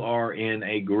you are in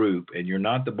a group and you're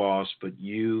not the boss, but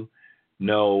you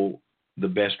know the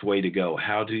best way to go.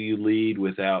 How do you lead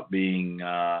without being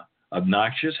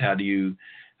obnoxious? How do you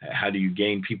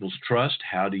gain people's trust?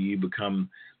 How do you become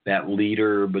that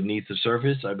leader beneath the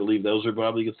surface? I believe those are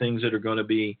probably the things that are going to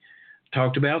be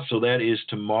talked about. So that is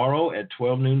tomorrow at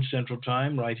 12 noon Central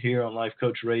Time right here on Life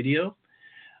Coach Radio.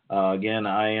 Again,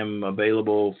 I am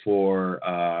available for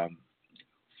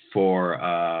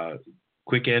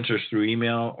quick answers through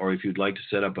email, or if you'd like to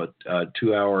set up a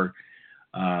 2-hour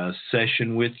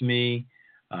session with me,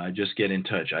 just get in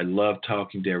touch. I love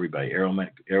talking to everybody.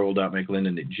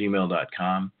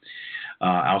 Errol.McLendon@gmail.com.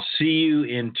 I'll see you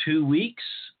in 2 weeks,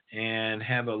 and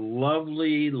have a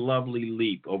lovely, lovely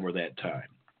leap over that time.